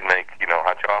 she'd make, you know,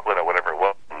 hot chocolate or whatever it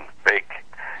was, and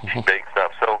she'd bake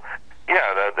stuff. So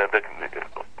yeah,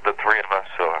 the three of us,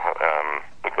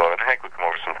 would go, and Hank would come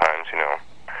over sometimes, you know,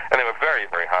 and they were very,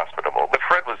 very hospitable. But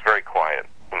Fred was very quiet.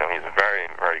 You know, he's very,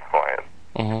 very quiet.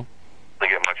 Mm-hmm. They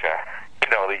get much, you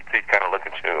know, he'd kind of look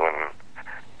at you and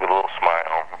with a little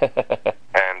smile,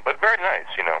 but very nice,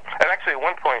 you know. And actually, at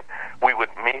one point, we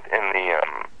would meet in the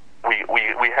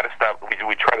we had to stop.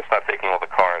 We tried to stop taking all the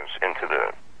cars into the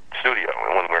studio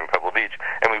when we were in Pebble Beach,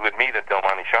 and we would meet at Del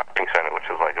Monte Shopping Center, which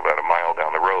was like about a mile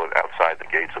down the road outside the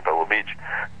gates of Pebble Beach.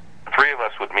 The three of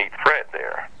us would meet Fred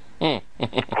there, and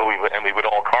we would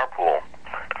all carpool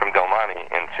from Del Monte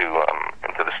into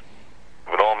the.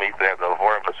 We would all meet there. The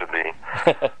four of us would be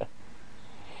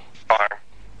car,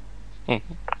 and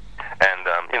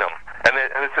you know, and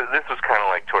this was kind of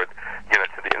like toward, you know,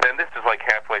 and then this is like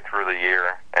halfway through the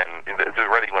year, and it's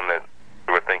already when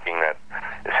we were thinking that,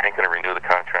 is Hank going to renew the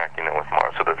contract, you know, with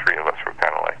Mars? So the three of us were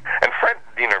kind of like, and Fred,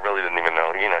 you know, really didn't even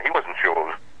know, you know, he wasn't sure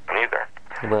what was going on either,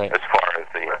 right, as far as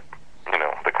the, you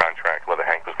know, the contract, whether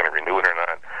Hank was going to renew it or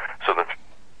not. So that's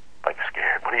like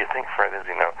scared. What do you think, Fred is?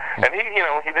 You know, and he, you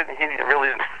know, he really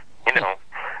didn't, you know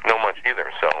much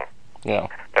either. So yeah,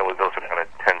 those were kind of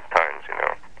tense times, you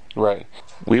know. Right.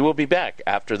 We will be back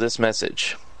after this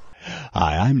message.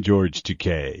 Hi, I'm George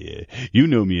Takei. You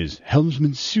know me as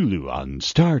Helmsman Sulu on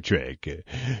Star Trek.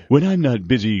 When I'm not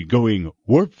busy going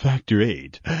Warp Factor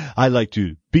 8, I like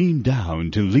to beam down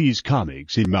to Lee's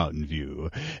Comics in Mountain View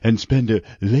and spend a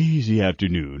lazy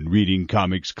afternoon reading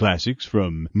comics classics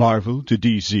from Marvel to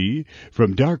DC,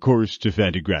 from Dark Horse to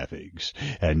Fantagraphics,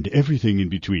 and everything in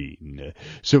between.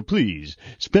 So please,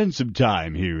 spend some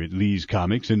time here at Lee's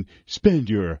Comics and spend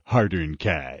your hard-earned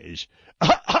cash.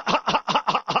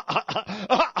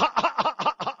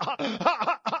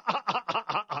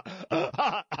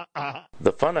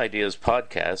 The Fun Ideas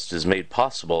podcast is made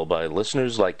possible by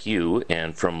listeners like you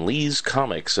and from Lee's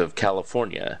Comics of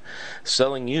California,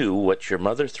 selling you what your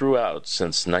mother threw out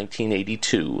since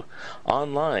 1982,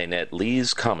 online at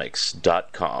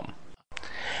leescomics.com.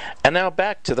 And now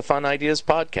back to the Fun Ideas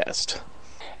podcast.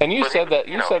 And you said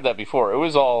that before. It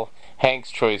was all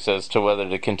Hank's choice as to whether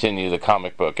to continue the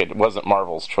comic book. It wasn't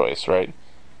Marvel's choice, right?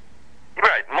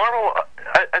 Right. Marvel,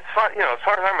 as far as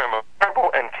I remember,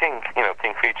 Marvel and King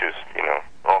Features, you know,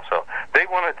 also, they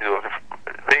wanted to do it.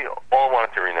 They all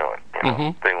wanted to renew it. You know?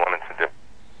 Mm-hmm. They wanted to do it.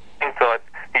 He thought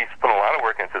he's put a lot of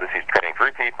work into this. He's training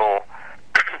 3 people.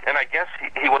 And I guess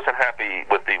he wasn't happy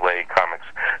with the way comics.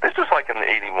 This was like in the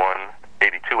 81,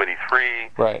 82, 83.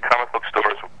 Right. Comic book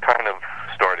stores were kind of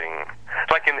starting.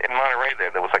 Like in Monterey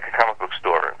there was like a comic book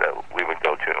store that we would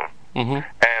go to. Mm-hmm.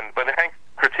 But Hank's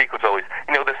critique was always,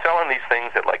 you know, they're selling these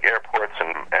things at like airports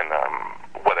and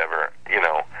whatever, you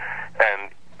know.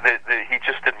 And he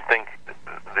just didn't think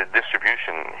the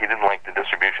distribution, he didn't like the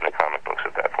distribution of comic books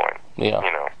at that point. Yeah.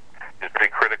 You know.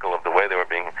 critical of the way they were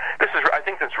being. I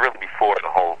think this is really before the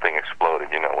whole thing exploded,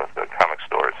 with the comic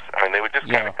stores. I mean, they were just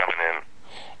kind of coming in.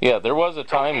 Yeah, there was a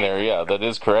time there, that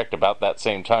is correct, about that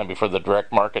same time, before the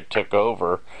direct market took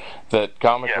over, that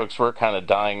comic books were kind of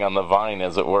dying on the vine,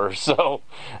 as it were. So,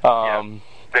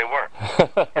 they were.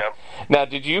 Yep. Now,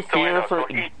 did you fear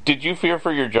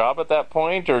for your job at that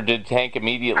point, or did Hank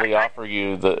immediately offer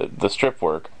you the strip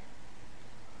work?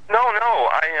 No,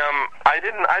 I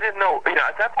didn't know.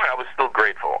 At that point, I was still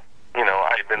grateful.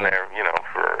 I had been there,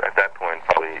 for at that point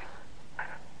probably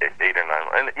 8 or 9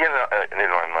 months, 8 or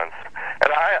 9 months,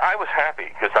 and I was happy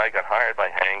because I got hired by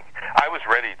Hank. I was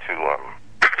ready to,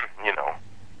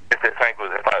 if Hank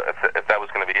was, if that was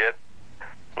going to be it,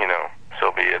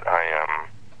 so be it.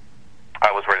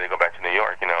 I was ready to go back to New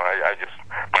York. I just,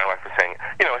 my wife was saying,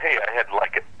 hey, I had 8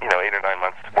 or 9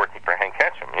 months working for Hank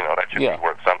Ketchum. That should be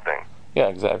worth something. Yeah,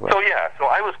 exactly. So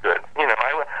I was good.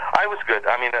 I was good.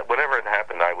 I mean, whatever had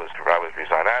happened, I was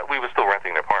resigned. We were still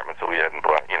renting an apartment, so we hadn't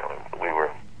bought.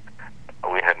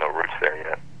 We had no roots there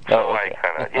yet. So okay. I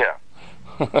kind of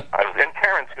I was, and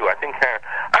Karen too. I think Karen.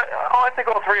 I think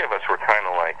all three of us were kind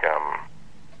of like,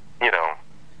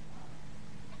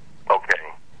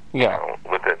 okay,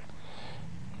 with it.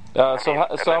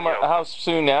 How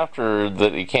soon after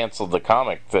that he canceled the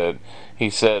comic that he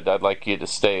said, "I'd like you to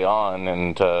stay on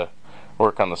and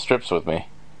work on the strips with me"?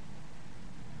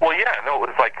 Well,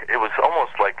 it was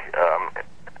almost like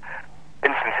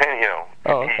instantaneous.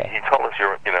 He told us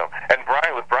and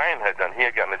Brian had done. He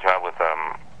had gotten a job with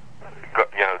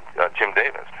Jim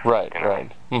Davis. Right.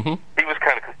 Right. Mm-hmm. He was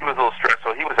he was a little stressed,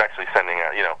 so he was actually sending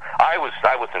out. I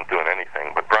wasn't doing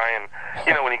anything, but Brian,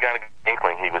 when he got an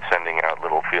inkling, he was sending out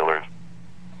little feelers,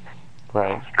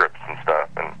 strips and stuff,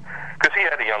 and because he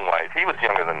had a young wife, he was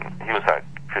quite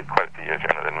a few years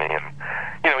younger than me, and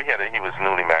he was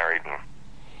newly married, and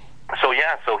so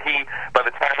he, by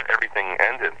the time everything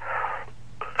ended,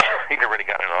 he'd already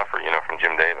got an offer, from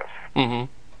Jim Davis. Mm-hmm.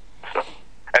 So,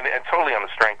 and totally on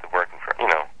the strength of working for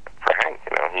Hank,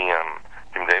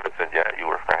 Jim Davis said, yeah, you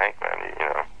work for Hank, man,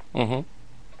 Mm-hmm.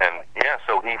 And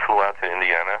so he flew out to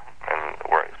Indiana and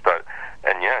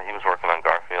he was working on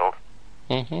Garfield.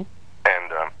 Mm-hmm.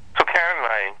 And so Karen and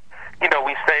I,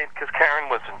 we stayed because Karen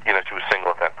was, she was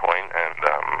single at that point, and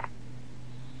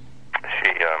she,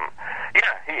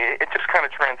 it just kind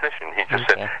of transitioned. He just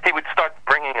said he would start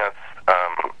bringing us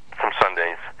some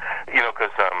Sundays,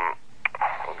 because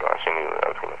oh gosh, I knew I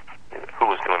was gonna. Who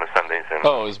was doing the Sundays? It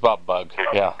was Bob Bug.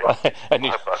 Yeah, I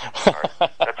knew. Bob Bug.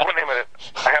 That's one name of it.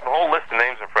 I have a whole list of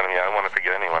names in front of me. I don't want to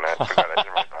forget anyone. I forgot. I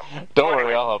didn't write them. Don't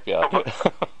worry, I'll help you out.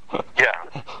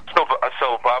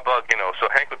 So Bob Bug, so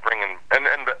Hank would bring in, and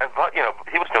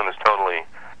he was doing this totally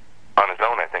on his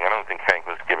own. I think. I don't think Hank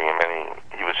was giving him any.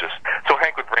 He was just. So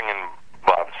Hank would bring in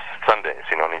Bob's Sundays,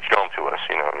 and he'd show them to us,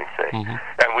 and he'd say,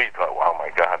 and we thought, wow, my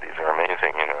God, these are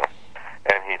amazing,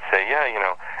 And he'd say,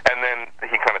 and then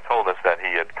he kind of told us that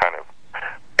he had kind of,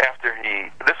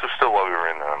 this was still while we were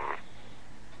in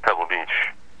Pebble Beach,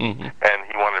 and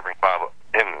he wanted to bring Bob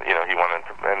in,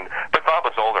 but Bob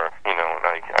was older, and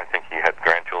I think he had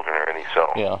grandchildren already,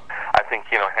 so I think,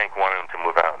 Hank wanted him to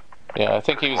move out. Yeah, I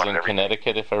think he was in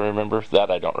Connecticut, if I remember.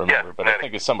 That I don't remember, but I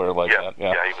think it's somewhere like that.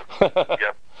 Yeah, he was,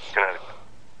 Connecticut.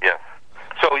 Yes.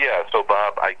 So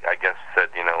Bob, I guess, said,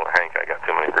 Hank, I got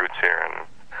too many roots here, and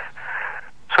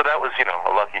so that was,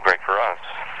 a lucky break for us.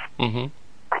 Mm-hmm.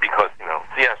 Because,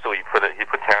 so he put Karen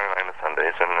and I on the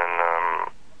Sundays, and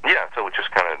then, so it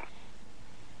just kind of,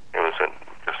 it was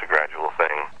just a gradual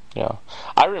thing. Yeah.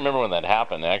 I remember when that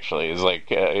happened, actually. It was like,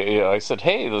 I said,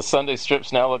 hey, the Sunday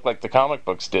strips now look like the comic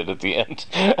books did at the end.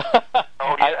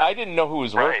 I didn't know who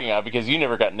was working on it because you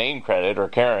never got name credit, or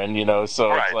Karen,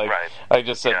 so it's like, I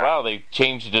just said, wow, they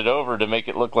changed it over to make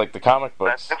it look like the comic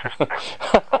books. That's interesting.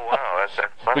 Oh, wow,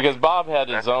 that's funny. Because Bob had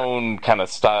his own kind of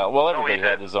style. Well, everybody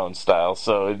had his own style,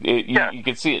 so you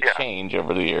could see it change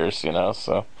over the years,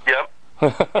 so. Yep.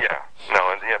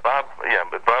 Bob,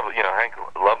 but Bob, Hank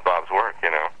loved Bob's work,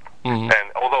 Mm-hmm. And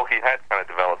although he had kind of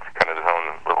developed kind of his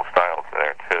own little styles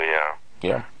there too,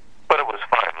 yeah. But it was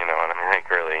fun, and I mean, Hank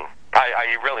really,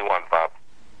 I really want Bob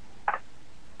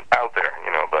out there,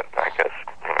 but I guess,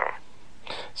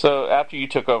 So after you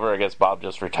took over, I guess Bob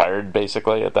just retired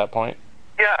basically at that point.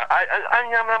 Yeah,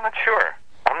 I'm not sure.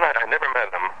 I never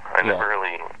met him. I never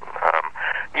really.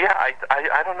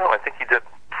 I don't know. I think he did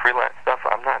freelance stuff.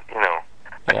 I'm not.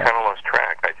 I kind of lost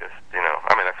track. I just,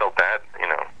 I mean, I felt bad,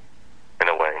 in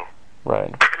a way.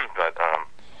 Right. But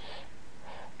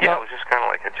it was just kind of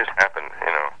like it just happened,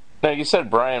 Now, you said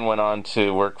Brian went on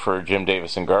to work for Jim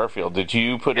Davis and Garfield. Did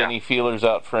you put any feelers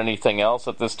out for anything else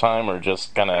at this time, or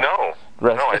just kind of... No,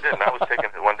 I didn't. I was taking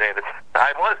it one day at a time.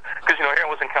 I was.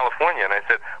 was in California, and I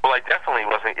said, well, I definitely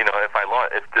wasn't, if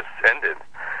if this ended,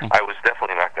 I was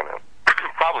definitely not going to,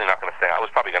 probably not going to stay. I was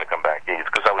probably going to come back,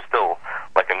 because I was still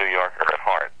like a New Yorker at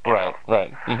heart. Right,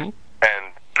 right. Mm-hmm. And,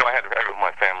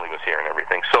 my family was here and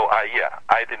everything. So,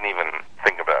 I didn't even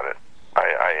think about it.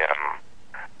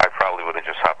 I probably would have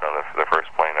just hopped on the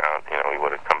first plane out. We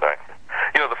would have come back.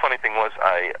 The funny thing was,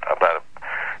 about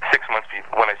 6 months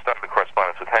before, when I started the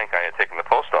correspondence with Hank, I had taken the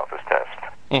post office test.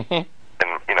 Mm-hmm.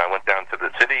 And, I went down to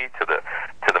the city, to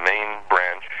the main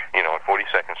branch, on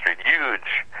 42nd Street,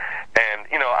 huge. And,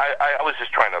 I was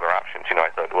just trying other options. I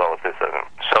thought, well, if this doesn't.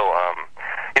 So,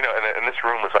 and this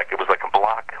room was it was like a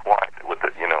block wide with the,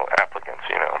 applicants,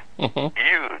 Mm-hmm.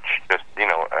 huge. Just, you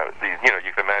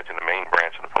can imagine the main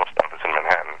branch of the post office in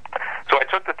Manhattan. So I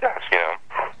took the test,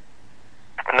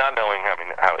 not knowing, I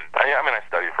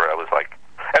studied for it. I was like,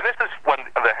 and this is when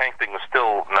the Hank thing was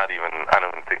still not even, I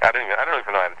don't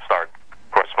even know how to start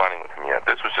corresponding with him yet.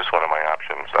 This was just one of my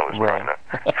options. I was trying to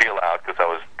feel out because I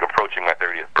was approaching my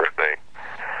 30th birthday.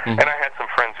 Mm-hmm. And I had some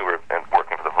friends who were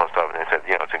working for the post office, and they said,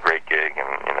 it's a great gig and,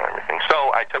 everything.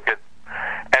 So I took it,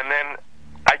 and then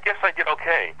I guess I did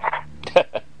okay.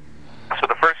 So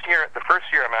the first year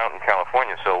I'm out in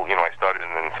California, so, I started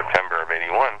in September of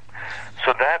 81.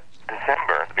 So that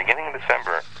December, the beginning of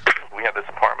December, we had this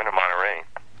apartment in Monterey,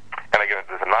 and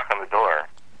there's a knock on the door,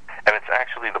 and it's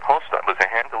actually the post office. It was a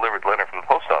hand-delivered letter from the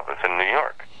post office in New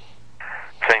York,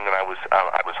 saying that I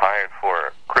was hired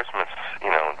for Christmas,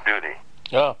 duty.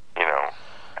 Oh.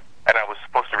 And I was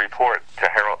supposed to report to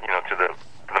Harold, to the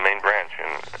main branch in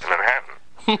Manhattan,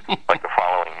 like the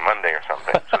following Monday or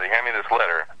something. So they hand me this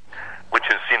letter, which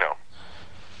is,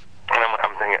 and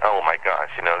I'm thinking, oh my gosh,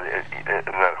 isn't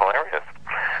that hilarious?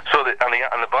 So on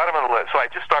the bottom of the letter, so I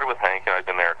just started with Hank, and I'd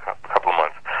been there a couple of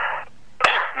months,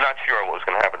 not sure what was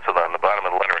going to happen. So on the bottom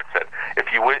of the letter it said, if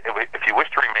you wish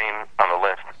to remain on the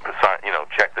list,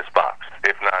 check this box.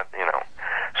 If not,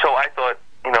 So I thought,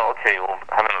 okay, well,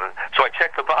 I don't know. So I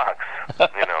checked the box,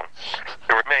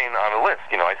 to remain on the list.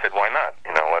 I said, why not?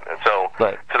 And so,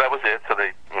 right. So that was it. So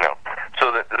they,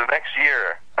 so the next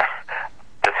year,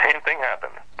 the same thing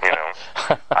happened.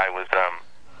 I was,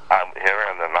 I'm here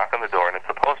and the knock on the door, and it's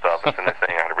the post office, and they're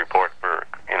saying I had to report for,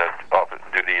 office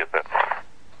duty at the.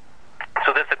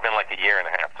 So this had been like a year and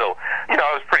a half. So,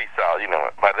 I was pretty solid.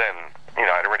 By then,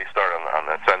 I'd already started on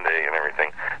the Sunday and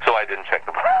everything. So I didn't check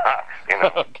the box.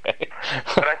 Okay.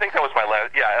 But I think that was my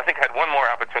last. Yeah, I think I had one more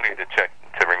opportunity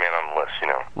to remain on the list.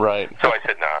 Right. So I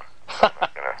said no.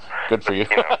 Good for you.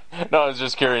 No, I was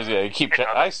just curious. Yeah,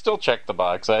 I still check the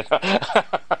box. Yeah,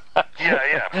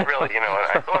 really.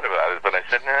 I thought about it, but I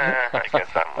said, nah. I guess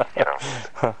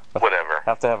I'm, whatever.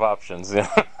 Have to have options.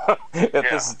 If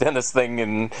this dentist thing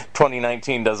in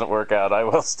 2019 doesn't work out, I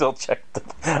will still check the.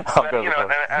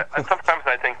 And sometimes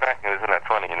I think back, isn't that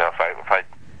funny? If I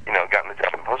gotten the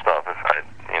job in the post office,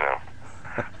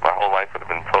 my whole life would have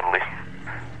been totally.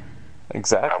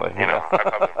 Exactly.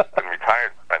 I've been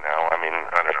retired by now. I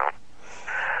don't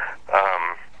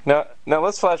know. Now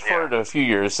let's flash forward to a few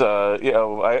years.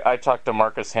 I talked to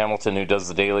Marcus Hamilton, who does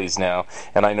the dailies now,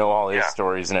 and I know all his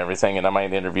stories and everything, and I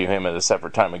might interview him at a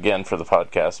separate time again for the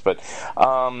podcast. But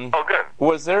good.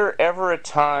 Was there ever a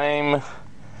time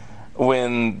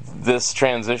when this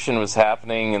transition was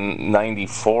happening in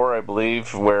 '94, I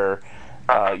believe, where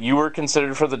you were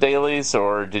considered for the dailies,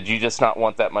 or did you just not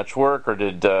want that much work, or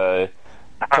did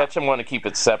Ketchum want to keep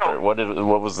it separate? No.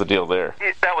 What was the deal there?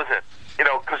 That was it.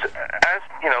 Because as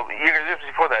years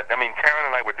before that, Karen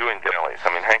and I were doing dailies.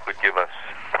 Hank would give us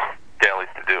dailies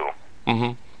to do,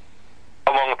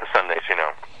 along with the Sundays,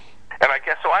 And I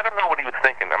guess so. I don't know what he was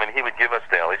thinking. He would give us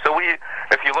dailies. So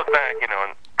if you look back, in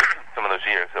some of those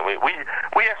years, we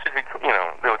actually,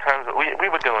 there were times that we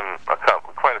were doing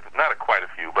quite a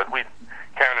few, but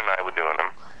Karen and I were doing them.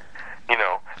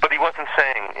 But he wasn't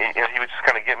saying. He would just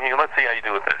kind of give me, let's see how you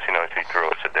do with this. So he'd throw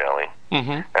us a daily,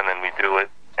 and then we'd do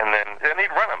it. And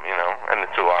he'd run them, and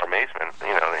to our amazement,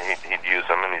 he'd use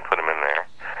them and he'd put them in there,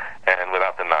 and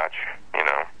without the notch,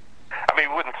 we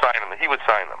wouldn't sign them. He would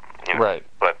sign them, Right.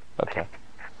 But okay.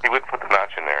 He would put the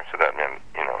notch in there, so that meant,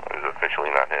 it was officially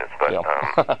not his. But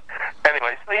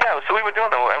anyway, so we were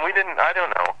doing them, and we didn't. I don't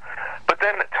know. But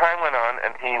then time went on,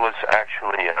 and he was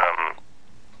actually,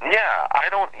 I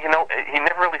don't, he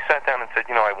never really sat down and said,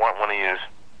 I want one of you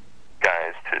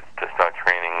guys to start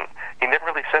training. He never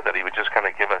really said that. He would just kind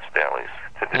of give us dailies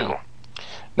to do.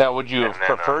 Now, would you have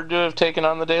preferred to have taken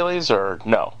on the dailies, or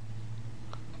no?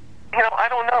 I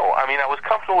don't know. I was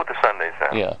comfortable with the Sundays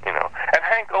then. Yeah. And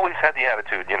Hank always had the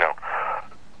attitude,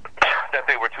 that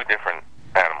they were two different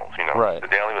animals. Right. The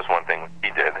daily was one thing he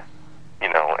did,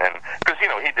 and because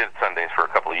he did Sundays for a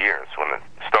couple of years when the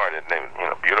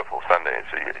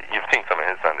Sundays. So you've seen some of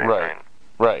his Sundays, Right. right?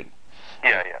 Right.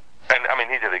 Yeah, yeah. And I mean,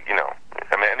 he did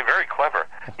and very clever,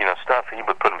 stuff. He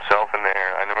would put himself in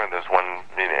there. I remember there's one,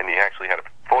 and he actually had a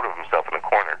photo of himself in the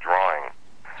corner drawing.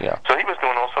 Yeah. So he was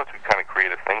doing all sorts of kind of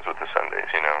creative things with the Sundays,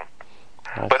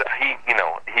 But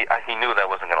he knew that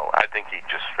wasn't gonna. I think he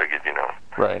just figured,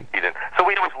 Right. he didn't. So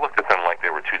we always looked at them like they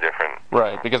were two different.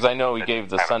 Right, because I know he gave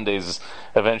the Sundays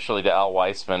eventually to Al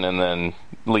Weisman and then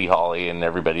Lee Hawley and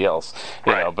everybody else.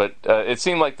 Right. But it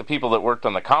seemed like the people that worked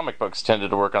on the comic books tended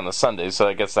to work on the Sundays, so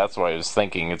I guess that's why I was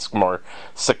thinking it's more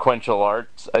sequential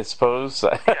art, I suppose.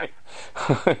 Yeah.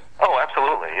 Oh,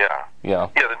 absolutely, yeah. Yeah.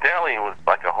 Yeah, the daily was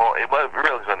like a whole. It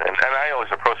really was, and I always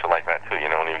approached it like that too.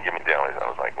 When you give me dailies, I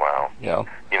was like, wow. Yeah.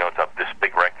 It's up this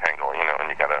big rectangle, and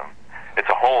you gotta. It's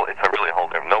really a whole.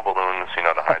 There are no balloons,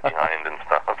 to hide behind and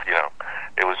stuff.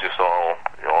 It was just all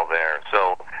there.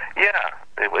 So yeah,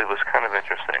 it was kind of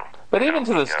interesting. But even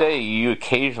to this day, you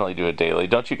occasionally do a daily.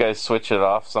 Don't you guys switch it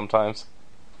off sometimes?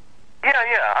 Yeah.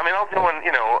 I mean, I'll do one.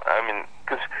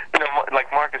 Because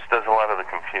like Marcus does a lot of the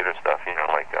computer stuff.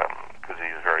 Because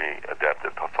he's very adept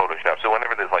at Photoshop. So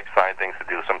whenever there's like side things to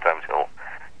do, sometimes he'll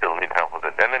need help with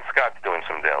it. And then Scott's doing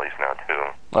some dailies now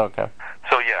too. Okay.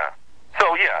 So yeah.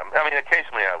 I mean,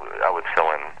 occasionally I would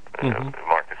fill in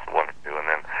Marcus wanted to,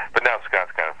 but now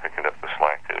Scott's kind of picking up the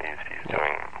slack too. He's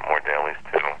doing more dailies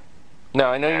too.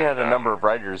 Now I know you had a number of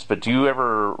writers, but do you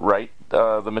ever write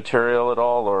the material at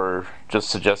all, or just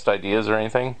suggest ideas or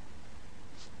anything?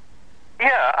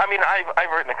 Yeah, I mean,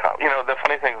 I've written a couple. The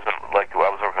funny thing is, like, I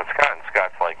was working with Scott, and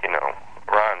Scott's like,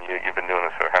 Ron, you've been doing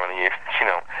this for how many years?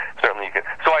 Certainly you could.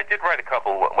 So I did write a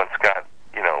couple when Scott,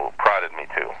 prodded me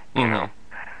to. Mm-hmm.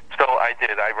 So I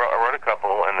did. I wrote a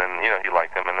couple, and then he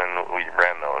liked them, and then we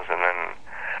ran those, and then.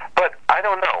 But I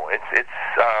don't know. It's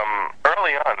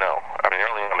early on. No, I mean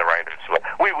early on the writers.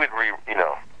 We would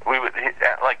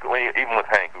even with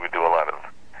Hank, we would do a lot of.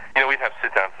 We'd have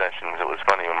sit down sessions. It was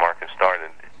funny when Marcus started.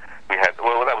 We had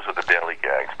that was with the daily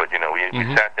gags, but we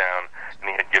sat down, and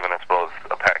he had given us both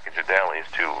a package of dailies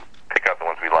to pick out the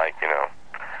ones we liked.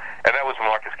 And that was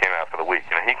when Marcus came out for the week.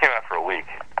 He came out for a week,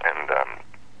 and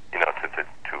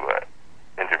to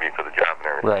interview for the job and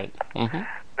everything. Right. Mm-hmm.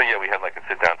 So yeah, we had like a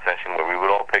sit-down session where we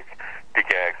would all pick the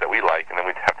gags that we like, and then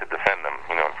we'd have to defend them,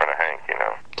 in front of Hank,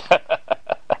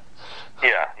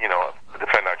 Yeah,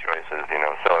 defend our choices,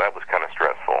 So that was kind of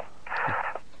stressful.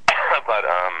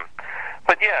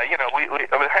 But yeah,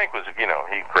 Hank was, he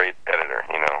great editor,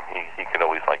 He could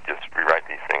always just rewrite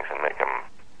these things and make them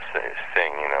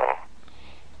sing,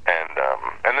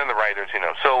 and then the writers,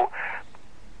 So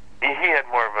he had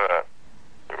more of a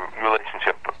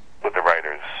relationship with the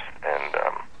writers, and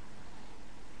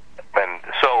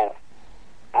so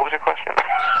what was your question?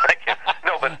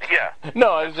 No, but yeah.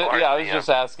 No, I was just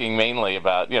asking mainly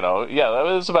about, that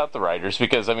was about the writers,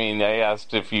 because, I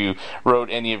asked if you wrote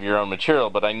any of your own material,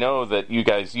 but I know that you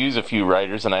guys use a few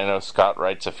writers, and I know Scott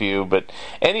writes a few, but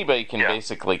anybody can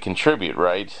basically contribute,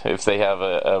 right, if they have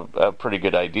a pretty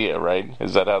good idea, right?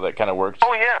 Is that how that kind of works?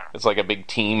 Oh, yeah. It's like a big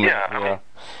team. Yeah.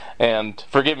 And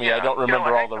forgive me, Yeah, I don't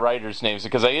remember all the writers' names,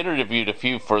 because I interviewed a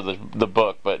few for the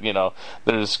book, but,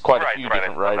 there's quite a few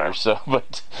different writers, so,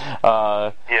 but,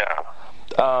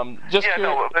 just yeah,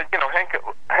 no, but,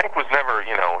 Hank was never,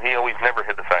 he always never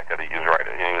hid the fact that he used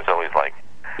writers. He was always like,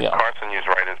 Carson used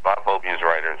writers, Bob Hope used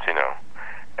writers,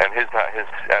 and his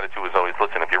attitude was always,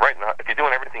 listen, if you're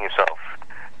doing everything yourself,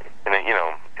 and then, you're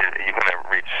gonna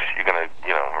reach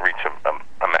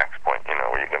a max point,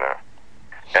 where you're gonna,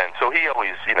 and so he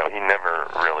always, he never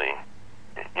really,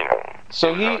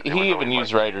 So he even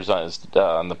used writers on his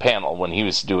on the panel when he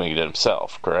was doing it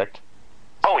himself, correct?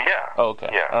 Oh yeah. Okay.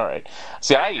 Yeah. All right.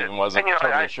 See, I even wasn't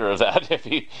totally sure of that, if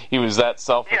he was that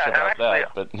selfish about actually,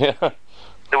 that. But yeah.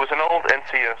 There was an old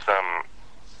NCS,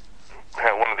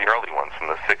 one of the early ones from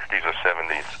the 60s or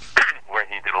 70s, where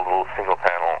he did a little single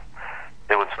panel.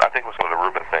 I think it was one of the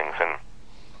Rubin things, and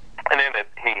then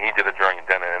he did it during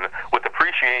Denton, and with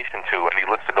appreciation too, and he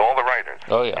listed all the writers.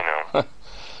 Oh yeah.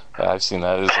 I've seen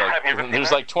that.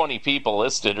 There's like 20 people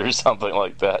listed or something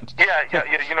like that. Yeah,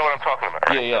 you know what I'm talking about,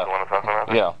 right? Yeah. The one I'm talking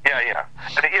about? Yeah.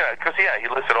 Because he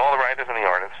listed all the writers and the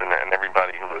artists and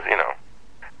everybody who was,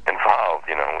 involved,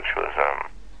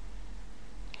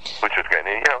 which was great.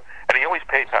 And, and he always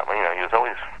paid top, he was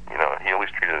always, he always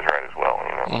treated his writers well,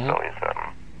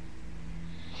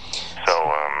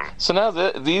 Mm-hmm. So now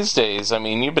these days,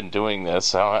 you've been doing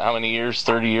this, how many years?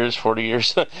 30 years? 40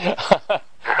 years?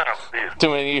 Too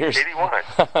many years. 81.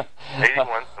 81,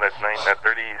 and I That's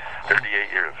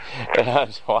 38 years.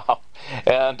 And, wow.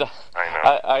 And I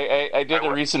know. I did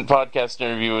a recent podcast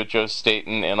interview with Joe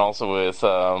Staten and also with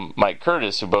Mike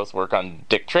Curtis, who both work on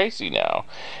Dick Tracy now.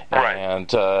 Right.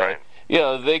 And, right.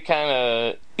 They kind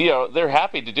of, they're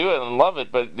happy to do it and love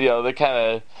it, but, they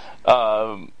kind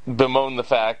of bemoan the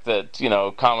fact that,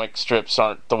 comic strips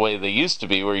aren't the way they used to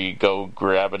be, where you go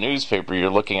grab a newspaper. You're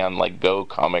looking on, like,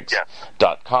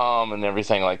 GoComics.com and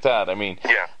everything like that. I mean,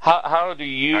 how do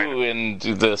you and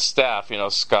the staff,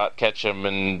 Scott Ketchum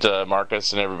and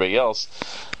Marcus and everybody else,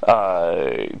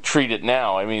 treat it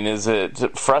now? I mean, is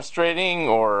it frustrating,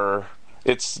 or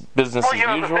it's business as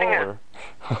usual?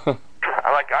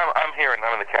 I'm here, and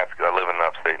I'm in the Catskills. I live in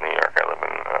upstate New York. I live in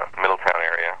Middletown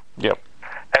area. Yep.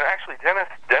 And actually,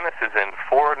 Dennis is in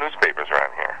 4 newspapers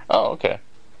around here. Oh, okay.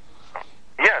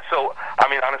 Yeah, so, I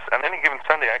mean, on any given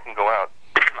Sunday, I can go out.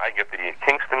 I get the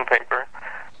Kingston paper,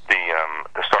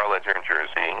 the Star Ledger in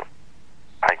Jersey.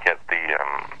 I get the,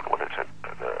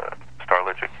 the Star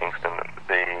Ledger Kingston,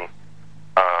 the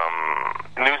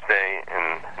Newsday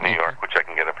in New York, which I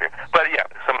can get up here. But yeah,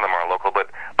 some of them are local.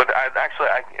 But if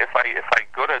I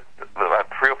go to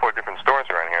 3 or 4 different stores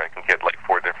around here, I can get like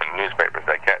 4 different newspapers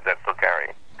that still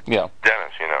carry. Yeah.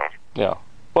 Dennis, Yeah.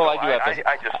 Well, so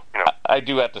I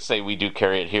do have to say we do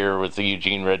carry it here with the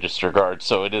Eugene Register Guard,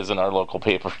 so it is in our local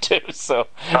paper too. So.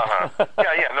 Yeah.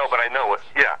 No, but I know it.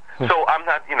 Yeah. So I'm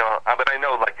not, but I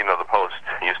know, like, the Post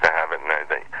used to have it, and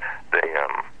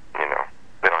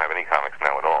they don't have any comics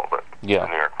now at all. But the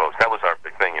New York Post, that was our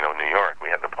big thing. New York, we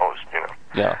had the Post.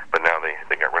 Yeah. But now they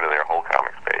got rid of their whole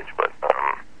comics page. But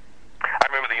I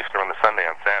remember they used to run the Sunday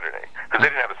on Saturday because they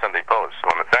didn't have a Sunday Post. So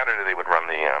on the Saturday they would run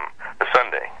the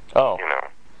Sunday. Oh.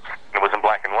 It was in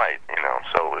black and white.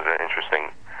 So it was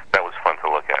interesting. That was fun to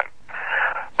look at.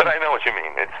 But I know what you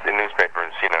mean. It's the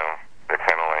newspapers. They're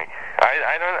kind of like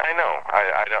I don't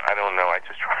know. I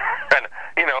just try. And,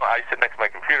 I sit next to my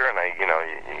computer and you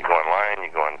go online.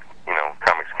 You go on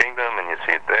Comics Kingdom and you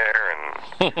see it there and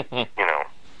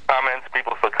comments.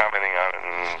 People still commenting on it,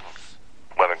 and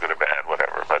whether good or bad,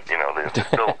 whatever. But there's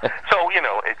still so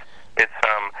it's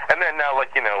and then now,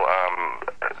 like,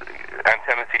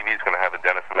 Antenna TV is going to have a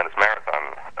Dennis the Menace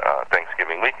marathon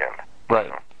Thanksgiving weekend. Right.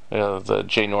 The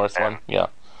Jay North one. Yeah.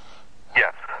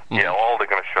 Yes. Mm-hmm. Yeah. They're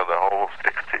going to show the whole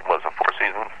 4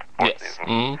 seasons. 4 yes. seasons.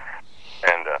 Mm-hmm.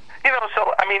 And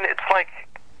so I mean, it's like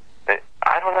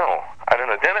I don't know.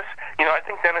 Dennis. I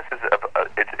think Dennis is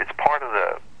it's part of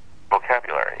the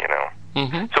vocabulary.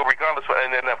 Mm-hmm. So regardless,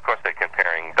 and then of course they're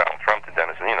comparing Donald Trump to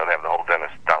Dennis, and they have the whole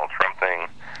Donald Trump thing.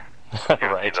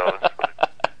 Right.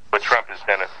 But Trump is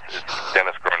Dennis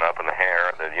grown up in the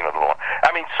hair, the law.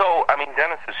 I mean,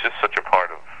 Dennis is just such a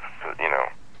part of society.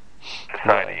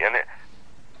 Right. And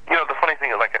the funny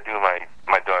thing is, like, I do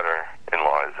my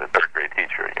daughter-in-law is a 3rd grade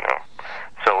teacher.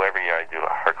 So every year I do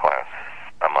her class,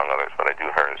 among others, but I do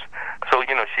hers. So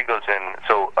she goes in.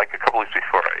 So like a couple weeks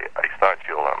before I start,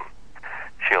 she'll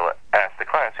ask the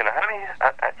class, how many?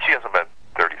 She has about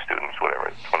 30 students,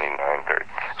 whatever, 29, 30.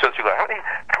 So she goes, how many of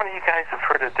you guys have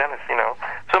heard of Dennis?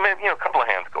 So maybe a couple of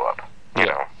hands go up.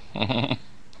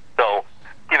 So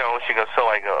she goes. So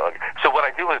I go. So what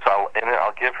I do is I'll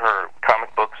give her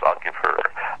comic books. I'll give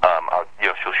her.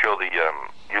 She'll show the.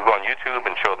 You go on YouTube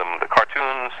and show them the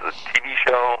cartoons, the TV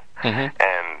show,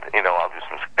 and I'll do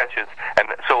some sketches. And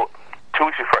so 2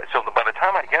 weeks before. So by the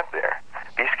time I get there,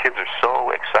 these kids are so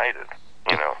excited.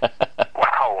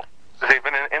 Wow. They've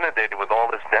been inundated with all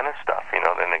this Dennis stuff,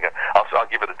 Then they go. I'll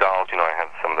give her the dolls. I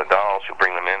have some of the dolls. She'll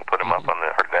bring them in, put them up on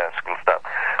her desk and stuff.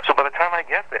 So by the time I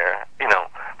get there,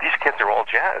 these kids are all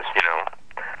jazzed,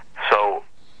 So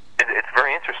it's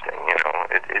very interesting,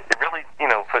 It really,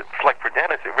 for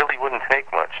Dennis, it really wouldn't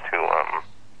take much to,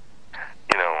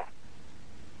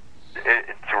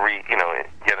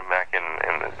 get him back in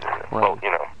the,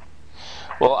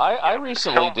 Well, I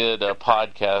recently did a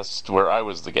podcast where I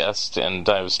was the guest, and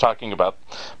I was talking about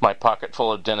my Pocket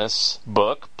Full of Dennis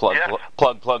book, plug. Yep.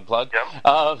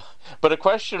 But a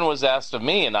question was asked of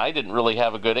me, and I didn't really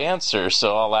have a good answer,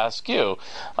 so I'll ask you.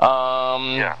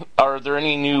 Are there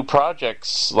any new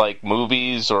projects, like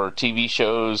movies or TV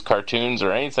shows, cartoons,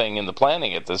 or anything in the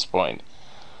planning at this point?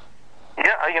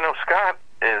 Yeah, Scott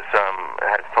has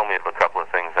told me of a couple of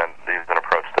things that he's been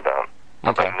approached about.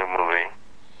 Okay. A new movie.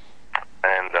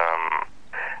 And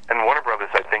Warner Brothers,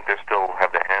 I think they still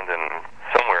have their hand in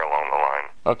somewhere along the line.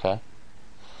 Okay.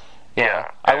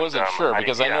 Yeah. I wasn't sure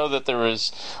because I yeah. know that there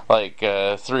was like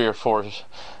 3 or 4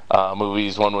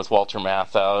 movies, one with Walter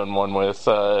Matthau and one with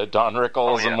Don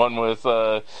Rickles and one with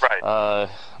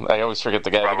I always forget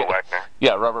the guy. Robert Wagner.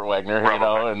 Yeah, Robert Wagner.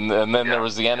 Robert and then there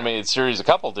was the animated series, a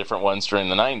couple different ones during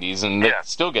the '90s, and they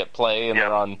still get play, and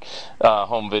they're on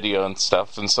home video and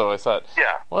stuff. And so I thought,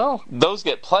 well, those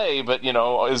get play, but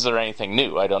is there anything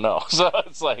new? I don't know. So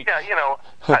it's like,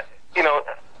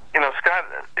 Scott.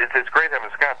 It's great having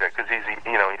Scott there because he's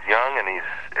young and he's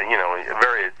a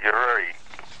very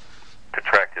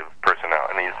attractive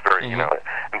personality, and he's very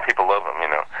and people love him.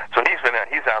 So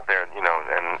he's out there, and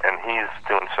he's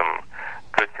doing some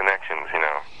good connections.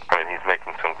 I mean, he's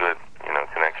making some good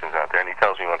connections out there, and he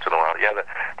tells me once in a while,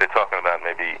 they're talking about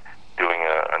maybe doing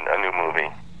a new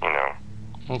movie.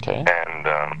 Okay. And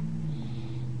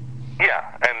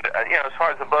as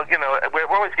far as the book, we're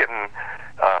always getting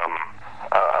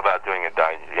about doing a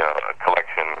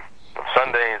collection of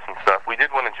Sundays and stuff. We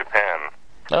did one in Japan.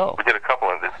 Oh. We did a couple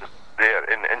of this.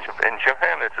 In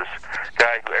Japan, there's this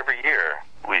guy who every year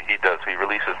he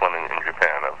releases one in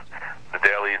Japan of the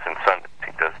dailies and Sundays.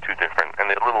 He does 2 different, and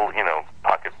they're little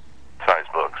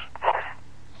pocket-sized books.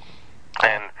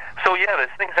 And so there's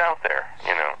things out there,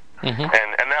 Mm-hmm.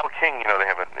 And now King, they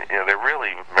have they're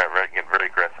really getting very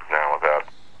aggressive now about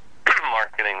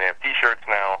marketing. They have T-shirts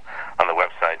now on the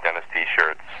website, Dennis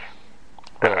T-shirts.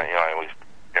 Right. I always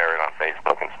share it on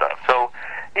Facebook and stuff. So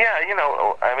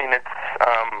I mean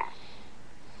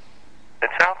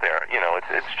it's out there.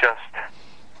 It's just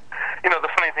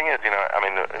the funny thing is, I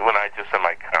mean, when I just in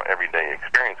my everyday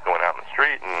experience going out in the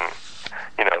street and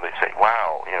they say,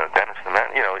 wow, Dennis the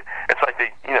Menace, it's like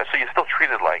they, so you're still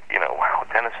treated like, wow,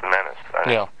 Dennis the Menace.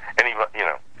 Yeah.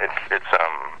 It's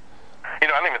I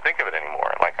don't even think of it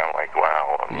anymore. Like, I'm like,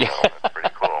 wow, that's pretty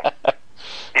cool.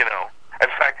 In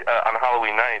fact, on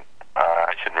Halloween night,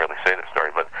 I shouldn't really say this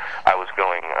story, but I was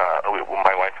going,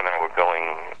 my wife and I were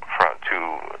going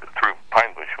through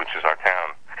Pine Bush, which is our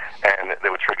town, and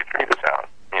there were trick-or-treaters out,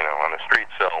 on the street.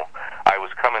 So I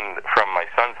was coming from my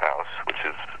son's house, which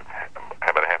is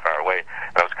about a half hour away,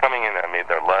 and I was coming in, and I made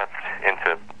their left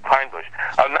into Pine Bush.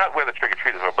 Not where the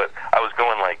trick-or-treaters were, but I was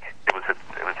going like, it was at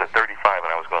 35, and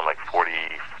I was going like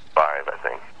 45, I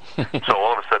think. So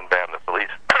all of a sudden, bam, the police,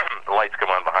 the lights come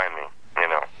on behind me,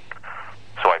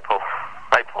 So I pull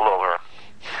over,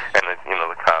 and the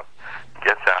cop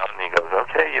gets out, and he goes,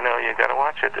 okay, you gotta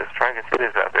watch it. There's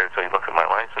trick-or-treaters out there. So he looks at my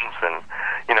license, and,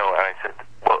 and I said,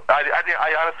 well,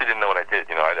 I honestly didn't know what I did.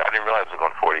 I didn't realize I was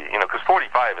going 40, because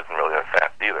 45 isn't really that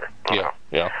fast either. Yeah.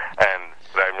 And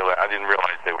I didn't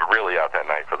realize they were really out that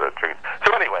night for the trick.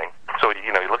 So anyway,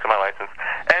 he looks at my license,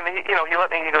 and he let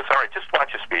me, he goes, all right, just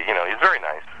watch your speed. He's very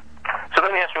nice. So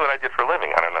then he asked me what I did for a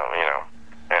living. I don't know,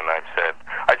 And I said,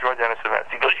 I draw Dennis the Menace.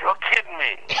 He goes, you're kidding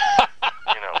me.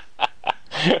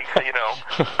 He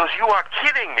goes, you are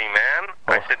kidding me, man.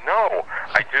 I said, no,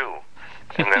 I do.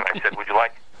 And then I said, would you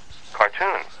like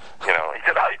cartoons? He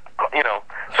said,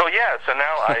 so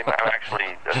now I'm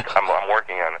actually, I'm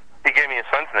working on it. He gave me his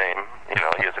son's name. He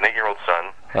has an 8-year-old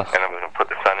son, and I'm going to put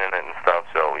the son in it and stuff.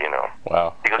 So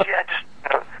Wow. He goes, yeah, just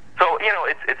so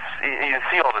it's you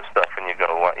see all this stuff and you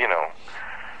go,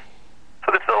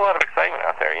 So there's still a lot of excitement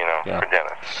out there, for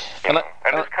Dennis.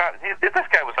 This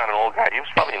guy was not an old guy. He was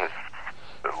probably in his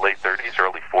late 30s,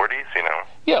 early 40s,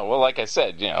 Yeah, well, like I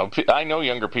said, I know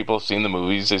younger people have seen the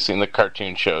movies, they've seen the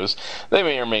cartoon shows. They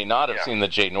may or may not have seen the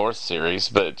Jay North series,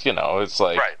 but, it's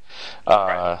like,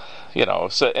 so,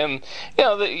 and,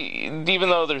 even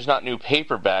though there's not new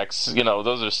paperbacks,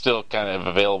 those are still kind of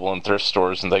available in thrift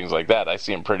stores and things like that. I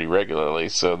see them pretty regularly,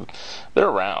 so they're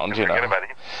around, Forget about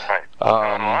it. Right.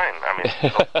 Online, I mean,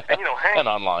 and, Hank. And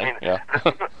online, yeah.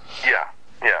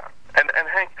 And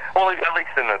Hank, well, at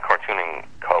least in the cartooning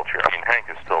culture, I mean, Hank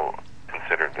is still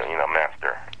considered,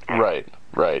 master. Right.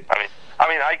 I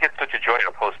mean, I get such a joy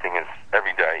of posting his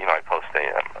every day. I post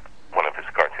one of his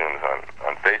cartoons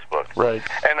on Facebook. Right.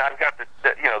 And I've got these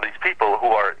people who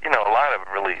are, a lot of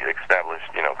really established,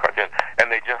 cartoons,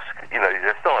 and they just,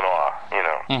 they're still in awe,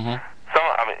 Mm-hmm. Some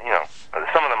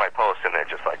of them I post, and they're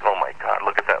just like, oh my God,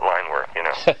 look at that line work, And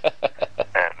it's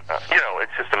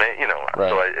just amazing, Right.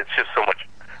 So it's just so much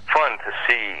fun to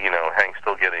see, Hank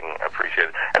still getting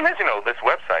appreciated. And there's, this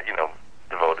website,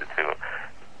 devoted to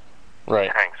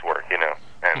Hank's work, and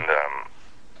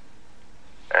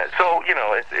so,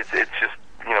 it's just,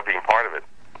 being part of it,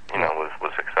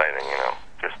 was exciting,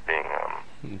 just being,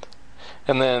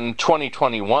 And then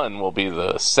 2021 will be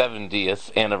the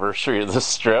 70th anniversary of the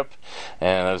strip,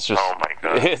 and it's just, oh my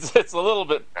God. it's a little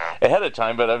bit ahead of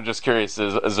time, but I'm just curious,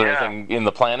 is there Yeah. anything in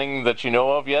the planning that you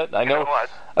know of yet? I You know know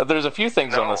what? there's a few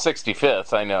things on No. the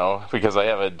 65th, I know, because I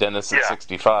have a dentist at Yeah.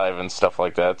 65 and stuff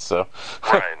like that, so.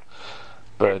 Right.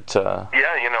 But, Yeah,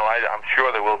 I'm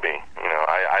sure there will be.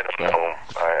 I don't Yeah. know.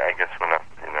 I guess we're not,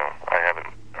 I haven't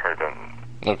heard of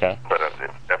okay. but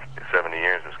it's definitely 70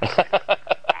 years is going to be a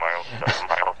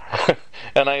mile.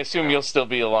 And I assume you'll still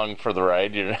be along for the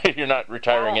ride. You're not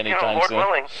retiring anytime Lord soon.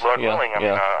 willing, Lord Yeah, willing.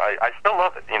 yeah. I still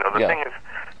love it. The Yeah. thing is,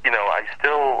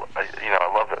 I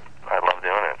love it. I love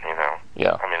doing it.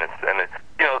 Yeah. I mean,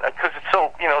 because it's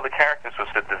so, the characters were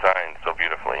designed so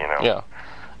beautifully. Yeah.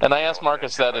 And I asked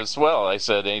Marcus that as well. I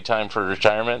said, any time for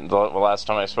retirement? The last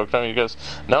time I spoke to him, he goes,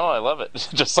 no, I love it.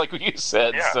 Just like what you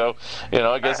said. Yeah. So,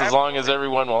 I guess as long as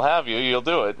everyone will have you, you'll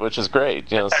do it, which is great.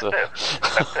 That's it.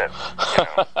 That's it.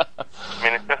 I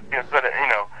mean, it's just, but,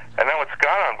 and now with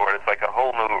Scott on board, it's like a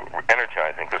whole new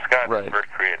energizing, because Scott Right. is very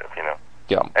creative,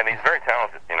 Yeah. and he's very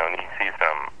talented, and he sees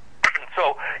them.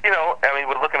 So, I mean,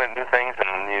 we're looking at new things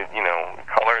and new,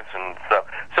 colors and stuff.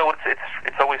 So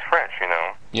it's always fresh,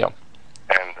 Yeah.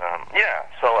 And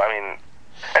so I mean,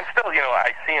 and still,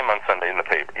 I see him on Sunday in the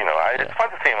paper. It's fun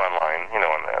to see him online,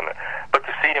 but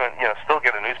to see him, still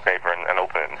get a newspaper and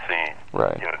open it and see,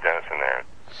 Right. Dennis in there,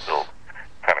 it's still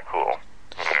kind of cool.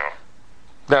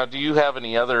 Now, do you have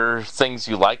any other things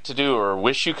you like to do or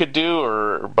wish you could do,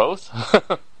 or both?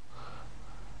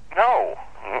 No,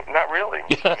 not really.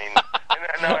 I mean,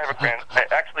 and now I have a grand. I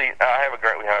have a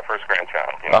grand. We have our first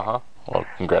grandchild. Well,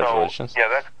 congratulations. So, yeah,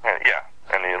 that's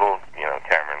and the little,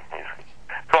 Cameron.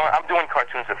 So I'm doing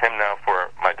cartoons of him now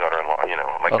for my daughter-in-law.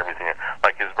 Like everything.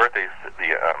 Like his birthday's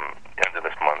the end of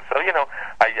this month. So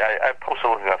I post a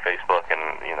little on Facebook, and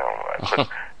I put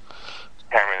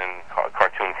Cameron and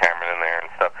cartoon Cameron in there and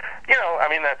stuff. I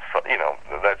mean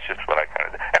that's just what I kind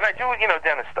of do. And I do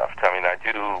dentist stuff. I mean I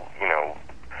do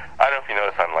I don't know if you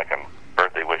notice on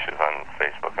birthday wishes on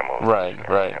Facebook. I'm always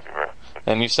Right. happy birthday.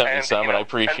 And you sent me And, some, and I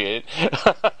appreciate it.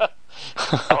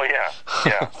 Oh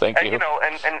yeah. Thank and, you. And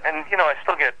I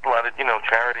still get a lot of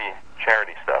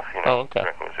charity stuff. Oh, okay.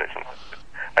 Requisitions.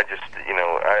 I just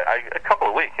I a couple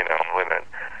a week. With it.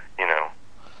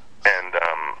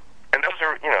 And those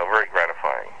are very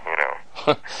gratifying.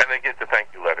 And they get the thank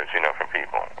you letters. From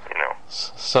people.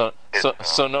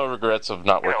 So no regrets of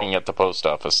not working at the post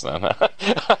office then.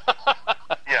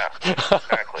 Yeah.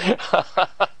 Exactly.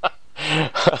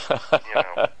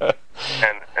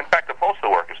 And in fact, the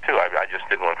postal workers too. I just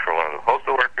did one for one of the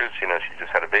postal workers. She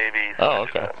just had a baby. So Oh,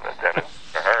 okay. A dentist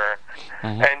for her.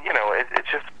 Mm-hmm. And it's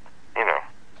just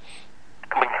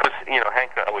because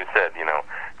Hank always said you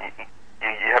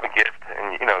have a gift,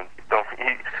 and don't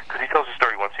because he tells a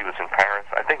story once he was in Paris.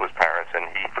 I think it was Paris, and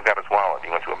he forgot his wallet. He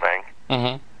went to a bank,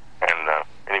 Mm-hmm.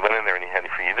 and he went in there and he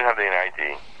didn't have any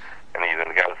ID. And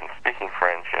the guy wasn't speaking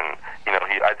French, and I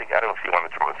don't know if he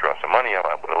wanted to withdraw some money or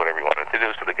whatever he wanted to do.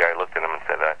 So the guy looked at him and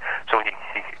said, so he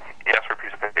asked for a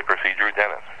piece of paper, so he drew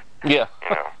Dennis. Yeah.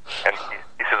 And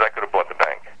he says, I could have bought the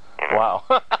bank. Wow.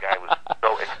 The guy was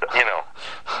so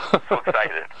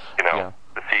excited, Yeah.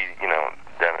 to see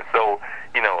Dennis. So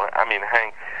I mean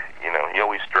Hank, he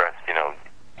always stressed,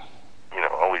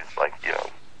 always like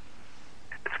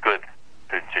it's good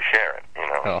to share it,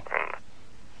 Oh. And,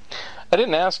 I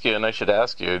didn't ask you, and I should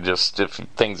ask you just if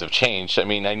things have changed. I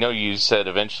mean, I know you said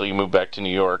eventually you moved back to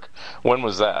New York. When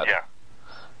was that? yeah.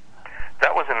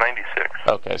 That was in '96.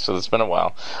 Okay, so it's been a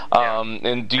while.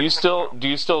 And do you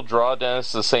still draw,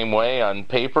 Dennis, the same way on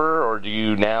paper, or do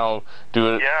you now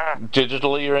do it Yeah.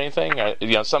 digitally or anything?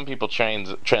 Some people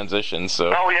transition.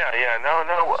 So. Oh yeah.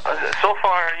 No. So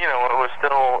far, we're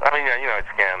still. I mean, I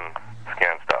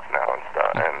scan stuff now and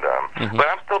stuff, and but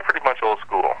I'm still pretty much old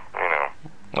school.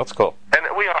 That's cool. And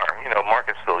we are. Mark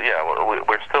is still. Yeah,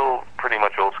 we're still pretty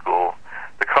much old school.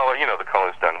 The color, the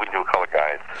color's done. We do color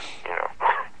guides.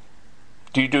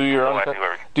 Do you do your So own? I do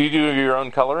everything. Do you do your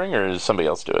own coloring, or does somebody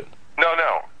else do it? No.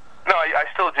 I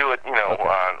still do it.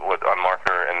 On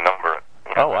marker and number.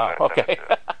 Oh wow. Okay.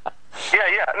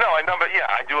 Yeah. No, I number. Yeah,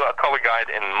 I do a color guide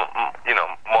in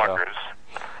markers.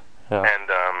 Yeah. And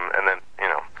then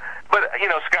but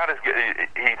Scott is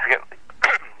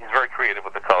he's very creative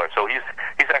with the color, so he's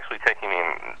actually taking me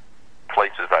in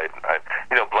places I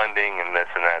blending and this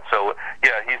and that. So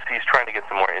yeah, he's trying to get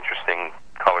some more interesting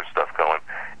color stuff going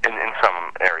in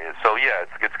some areas. So yeah,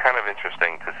 it's kind of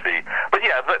interesting to see. But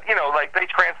yeah, like they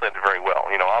translate it very well.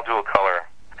 I'll do a color.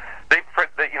 They're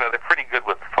pretty good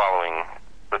with following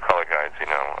the color guides.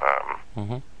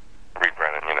 Reed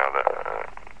Brennan.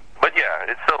 But yeah,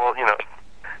 it's still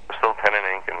we're still pen and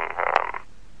ink, and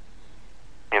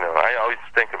I always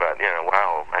think about,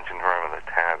 wow, imagine drawing with a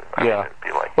tab. I mean, it'd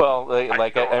be like... Well,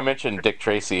 like I mentioned Dick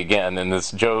Tracy again, and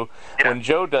this Joe, when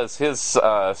Joe does his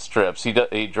strips,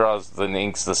 he draws the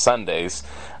inks the Sundays.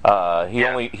 He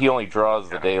only draws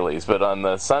the dailies, but on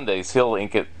the Sundays he'll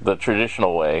ink it the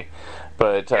traditional way.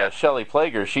 But Shelley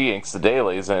Plager, she inks the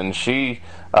dailies, and she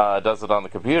does it on the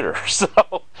computer. So,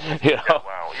 wow,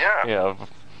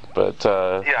 but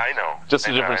I know. Just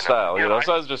a different style,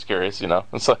 So I was just curious,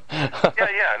 It's like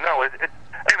no,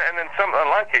 and in a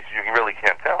lot of cases you really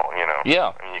can't tell,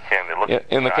 Yeah. I mean, you can't.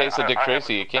 In the case of Dick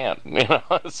Tracy, you can't.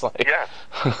 It's like yes.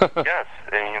 I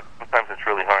mean, sometimes it's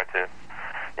really hard to,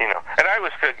 And I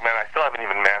was thinking, man, I still haven't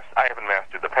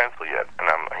mastered the pencil yet, and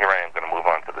here I am going to move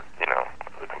on to the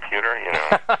computer.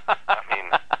 I mean,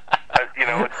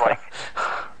 it's like,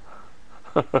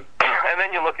 and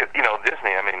then you look at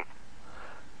Disney. I mean,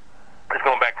 it's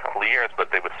going back a couple of years,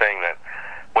 but they were saying that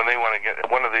when they want to get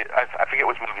I forget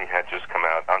which movie had just come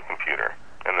out on computer,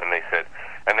 and then they said,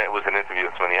 and it was an interview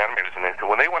with some of the animators, and they said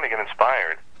when they want to get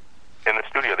inspired in the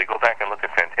studio, they go back and look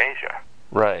at Fantasia.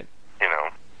 Right.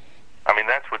 I mean,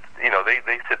 that's what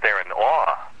they sit there in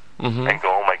awe and go,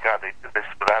 oh my God, they did this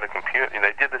without a computer.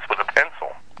 They did this with a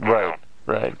pencil. Right.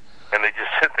 Right. And they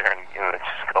just sit there and they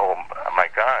just go, oh my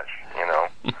gosh,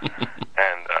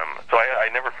 And so I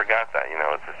never forgot that.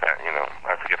 It's just that,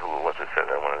 I forget who it was that said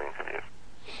that in one of the interviews.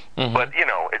 Mm-hmm. But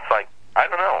it's like, I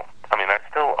don't know. I mean, that's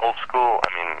still old school. I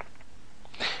mean,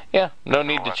 yeah, no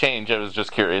need to change. I was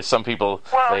just curious. Some people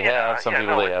have, some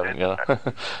people they haven't.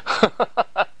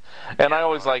 And I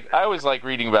always like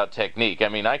reading about technique. I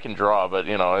mean, I can draw, but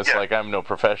it's like I'm no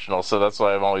professional, so that's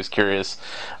why I'm always curious.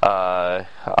 Like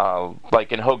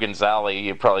in Hogan's Alley,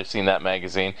 you've probably seen that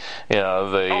magazine.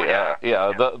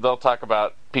 They'll talk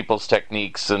about people's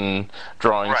techniques and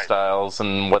drawing styles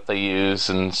and what they use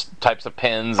and types of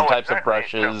pens and types of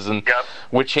brushes and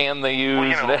which hand they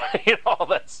use and all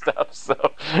that stuff. So,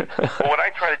 what I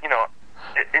try to,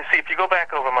 see, if you go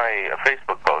back over my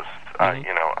Facebook posts,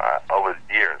 over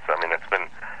the years, I mean, it's been,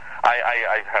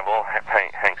 I have all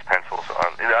Hank's pencils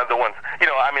on, the ones,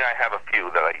 I mean, I have a few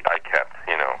that I kept,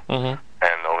 and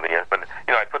over the years, but,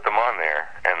 I put them on there,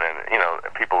 and then,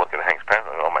 people look at Hank's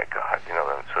pencils and go, oh my God,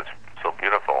 that's so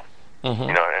beautiful, and,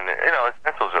 his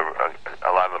pencils are,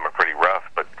 a lot of them are pretty rough,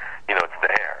 but, it's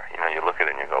there, you look at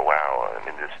it and you go, wow, I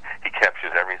mean, he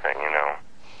captures everything, and,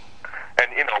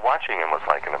 watching him was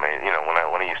like an amazing,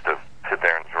 when he used to sit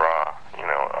there and draw,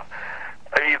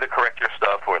 either correct your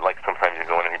stuff or like sometimes you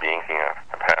go in and he'd be inking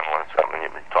a panel and something and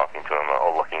you'd be talking to him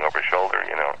or looking over his shoulder,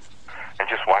 and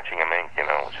just watching him ink,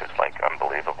 was just like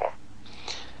unbelievable.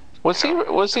 Was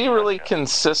he really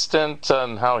consistent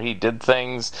on how he did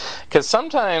things? Because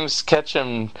sometimes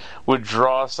Ketchum would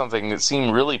draw something that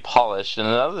seemed really polished, and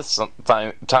other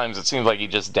times it seemed like he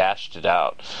just dashed it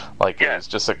out, like it was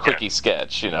just a quickie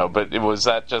sketch, But was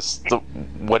that just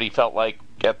what he felt like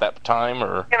at that time,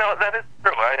 or? That is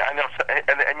true. I know,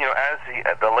 and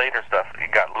as the later stuff, he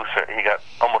got looser. He got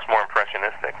almost more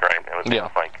impressionistic, right? It was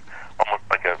like almost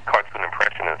like a cartoon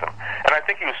impressionism, and I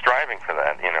think he was striving for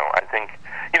that. I think.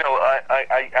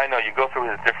 I know you go through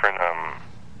his different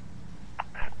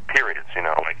periods,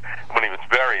 like when he was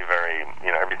very, very,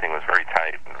 everything was very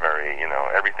tight and very,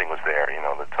 everything was there,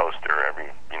 the toaster, every,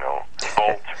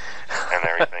 bolt and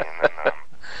everything, and then,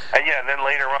 and then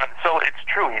later on, so it's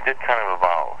true, he did kind of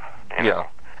evolve, and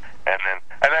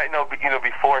I know,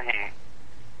 before he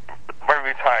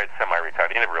retired,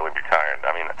 semi-retired, he never really retired.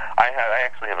 I mean, I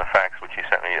actually have a fax which he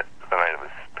sent me the night of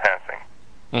his passing.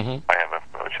 Mm-hmm. I have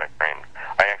which I framed.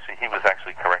 He was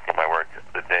actually correcting my work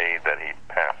the day that he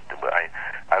passed. But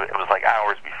it was like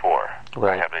hours before.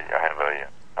 Right. I have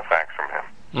a fax from him.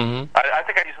 Mm-hmm. I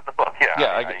think I used it in the book.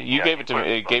 Yeah. You gave it to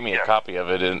me. It gave me a copy of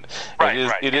it, and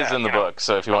it is in the book.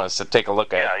 So if you want to take a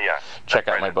look at it, check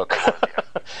out my book.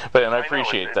 But I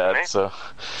appreciate that. So,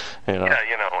 and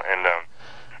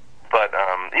but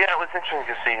it was interesting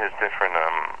to see his different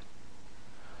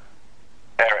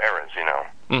eras.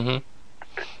 Mm-hmm.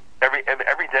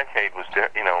 Every decade was,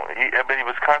 but he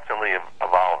was constantly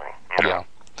evolving. Yeah.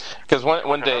 Because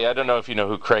one day, I don't know if you know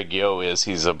who Craig Yo is.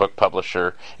 He's a book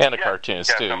publisher and a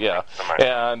cartoonist too.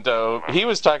 And he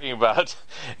was talking about.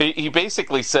 He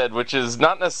basically said, which is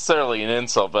not necessarily an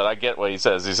insult, but I get what he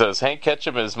says. He says Hank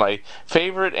Ketchum is my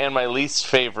favorite and my least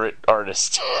favorite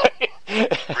artist.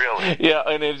 Really? Yeah,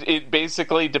 and it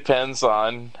basically depends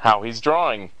on how he's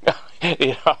drawing.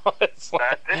 It's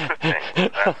like, that's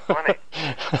interesting. That's funny.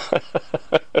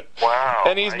 Wow.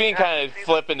 And he's being kind of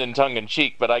flippant and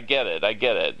tongue-in-cheek, but I get it.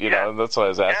 That's why I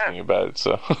was asking about it.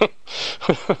 So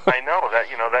I know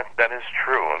that. That is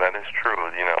true. That is true.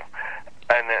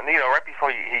 And then, right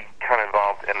before he kind of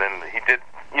involved, and then he did,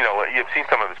 you've seen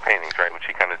some of his paintings, right, which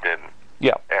he kind of did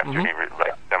Yeah. after he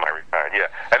semi-retired. Yeah,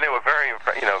 and they were very,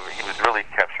 he was really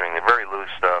capturing the very loose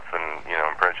stuff and,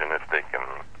 impressionistic, and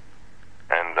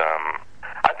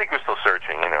I think he was still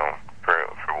searching, for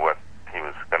what he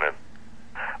was going to,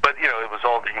 but, it was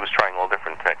all, he was trying all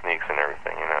different techniques and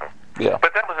everything, Yeah.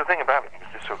 But that was the thing about it, he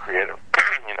was just so creative,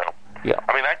 Yeah.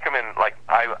 I mean, I'd come in,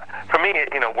 for me,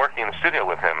 working in the studio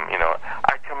with him,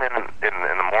 I'd come in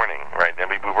the morning, right, and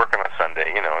we'd be working on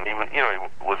Sunday, and he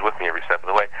was with me every step of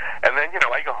the way, and then,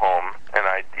 I go home, and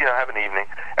I, have an evening,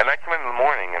 and I'd come in the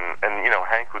morning, and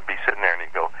Hank would be sitting there, and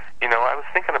he'd go, I was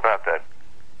thinking about that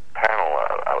panel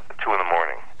out at 2 in the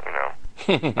morning,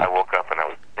 I woke up, and I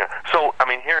was, so, I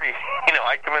mean, here he,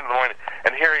 I come in the morning,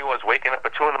 and here he was waking up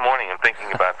at 2 in the morning and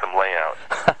thinking about some layout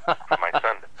for my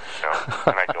Sunday,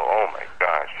 and I go, oh my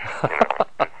gosh,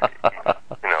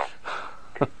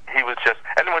 he was just,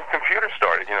 and when computers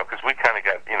started, because we kind of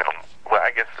got, well,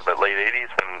 I guess the late 80s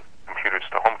when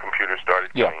home computers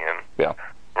started coming in,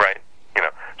 right,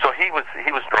 so he was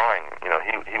drawing,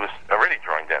 he was already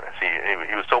drawing Dennis,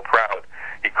 he was so proud.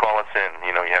 He'd call us in, he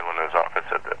had one of his office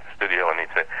at the studio, and he'd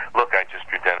say, look, I just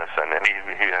drew Dennis, and he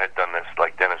had done this,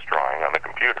 like, Dennis drawing on the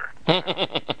computer.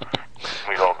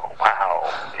 We'd all go, wow,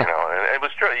 and it was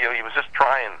true, he was just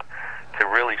trying to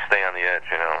really stay on the edge,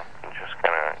 and just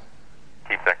kind of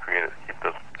keep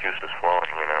those juices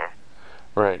flowing,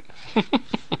 Right.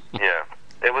 Yeah,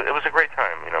 it was a great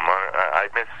time, I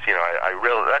miss,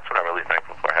 that's what I'm really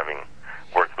thankful for, having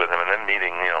worked with him, and then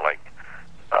meeting,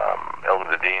 Elvin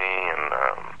Zadini and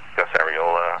Gus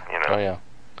Ariola, Oh, yeah.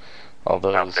 All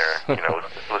those out there, it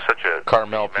was such a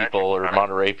Carmel people or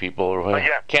Monterey people or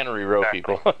Cannery Row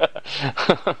people.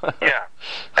 Yeah,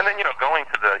 and then going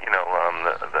to the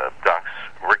Doc's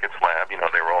Ricketts lab,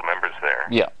 they were all members there.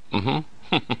 Yeah. Mm-hmm.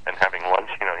 And having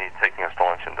lunch, he's taking us to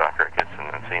lunch in Doc Ricketts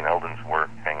and seeing Eldon's work,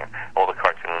 hanging all the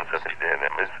cartoons that they did.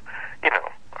 It was, I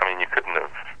mean, you couldn't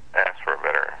have asked for a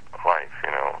better life,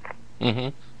 Mm-hmm.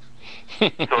 So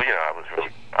I was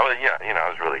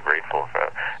really grateful for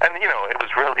it. And it was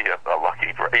really a lucky,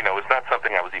 it's not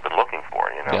something I was even looking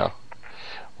for, Yeah.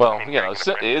 Well, I mean,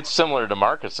 it's similar to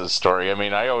Marcus's story. I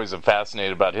mean, I always am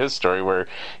fascinated about his story where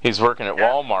he's working at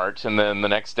Walmart and then the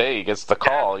next day he gets the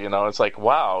call, it's like,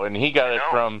 wow. And he got it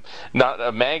from not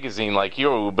a magazine like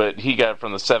you, but he got it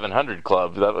from the 700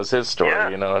 Club. That was his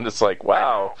story, and it's like,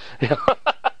 wow. I know.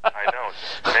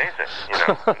 It's amazing,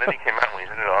 And then he came out and we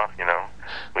hit it off,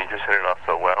 we just hit it off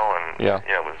so well, and it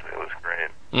was great.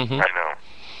 Mm-hmm. I know.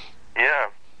 Yeah,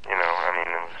 I mean,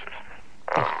 it was just,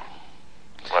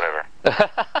 whatever.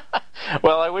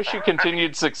 Well, I wish you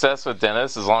continued success with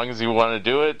Dennis as long as you want to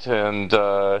do it. And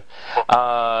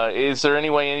is there any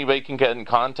way anybody can get in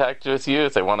contact with you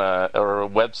if they want or a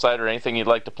website or anything you'd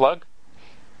like to plug?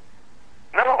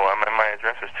 No, my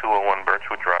address is 201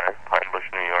 Birchwood Drive, Pine Bush,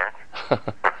 New York.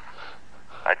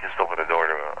 I just opened the door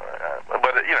to,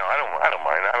 but I don't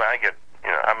mind. I get,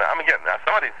 I'm getting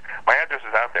my address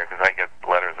is out there because I get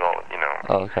letters all the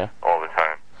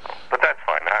time. But that's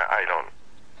fine. I don't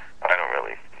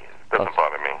really. It doesn't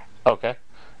bother me. Okay,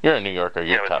 you're a New Yorker.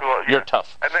 You're tough. You're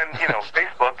tough. And then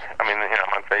Facebook. I mean,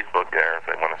 I'm on Facebook there if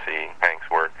they want to see Hank's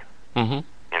work. Mm-hmm.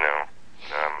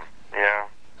 Yeah.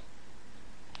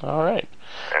 All right.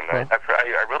 And I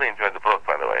really enjoyed the book,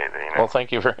 by the way. Well,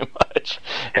 thank you very much.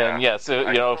 Yeah. And yes,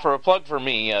 for a plug for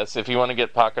me, yes, if you want to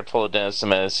get Pocket Full of Dennis the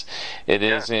Menace, it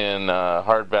is in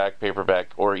hardback,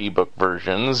 paperback, or ebook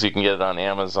versions. You can get it on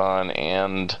Amazon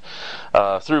and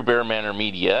through Bear Manor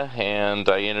Media. And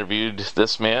I interviewed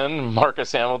this man,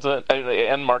 Marcus Hamilton,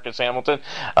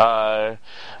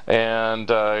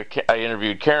 and I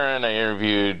interviewed Karen, I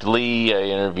interviewed Lee, I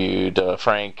interviewed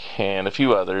Frank, and a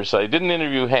few others. I didn't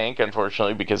interview Hank,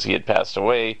 unfortunately, because he had passed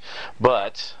away,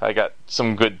 but I got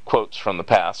some good quotes from the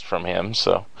past from him.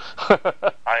 So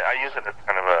I use it as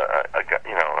kind of I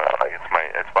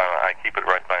keep it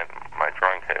right by my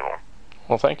drawing table.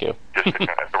 Well, thank you. Just to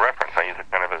kind of, as a reference, I use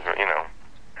it kind of as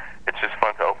it's just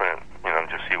fun to open it, and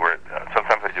just see where.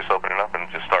 Sometimes I just open it up and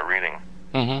just start reading.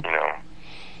 Mm-hmm.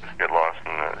 Just get lost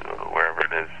in wherever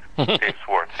it is. Dave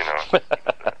Swartz, Dave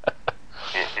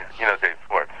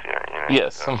Swartz,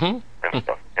 Yes. And he's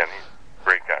a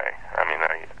great guy. I mean,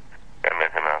 I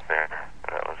met him out there.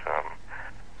 That was,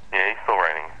 he's still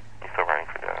writing. He's still writing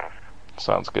for Dennis.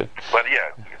 Sounds good. But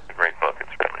it's a great book.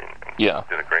 It's really,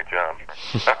 did a great job.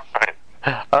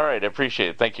 All right, I appreciate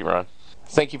it. Thank you, Ron.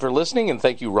 Thank you for listening, and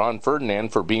thank you, Ron Ferdinand,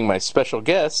 for being my special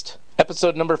guest.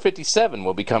 Episode number 57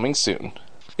 will be coming soon.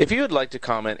 If you would like to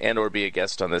comment and or be a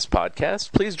guest on this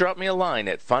podcast, please drop me a line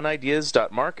at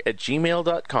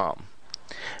funideas.mark@gmail.com.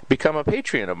 Become a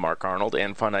patron of Mark Arnold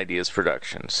and Fun Ideas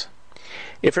Productions.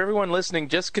 If everyone listening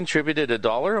just contributed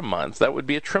 $1 a month, that would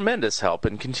be a tremendous help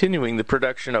in continuing the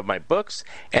production of my books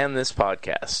and this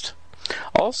podcast.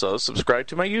 Also, subscribe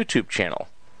to my YouTube channel.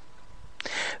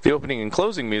 The opening and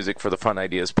closing music for the Fun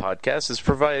Ideas podcast is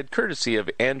provided courtesy of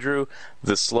Andrew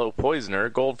the Slow Poisoner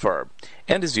Goldfarb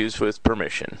and is used with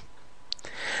permission.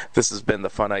 This has been the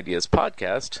Fun Ideas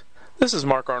podcast. This is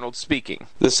Mark Arnold speaking.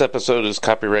 This episode is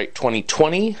copyright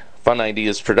 2020, Fun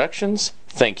Ideas Productions.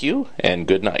 Thank you, and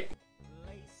good night.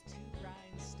 Lace to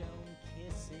rhinestone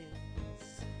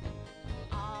kisses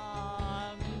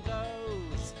on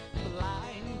those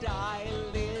blind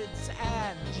eyelids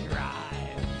and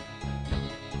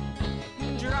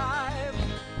drive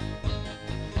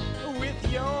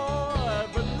with your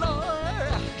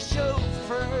velour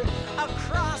chauffeur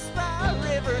across the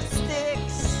river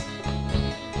Styx.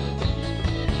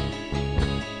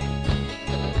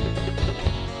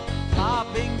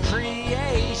 Popping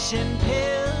creation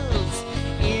pills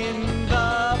in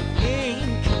the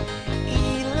pink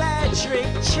electric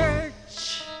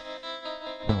church.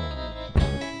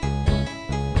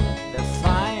 The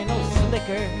final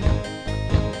flicker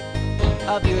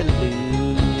of your illusion.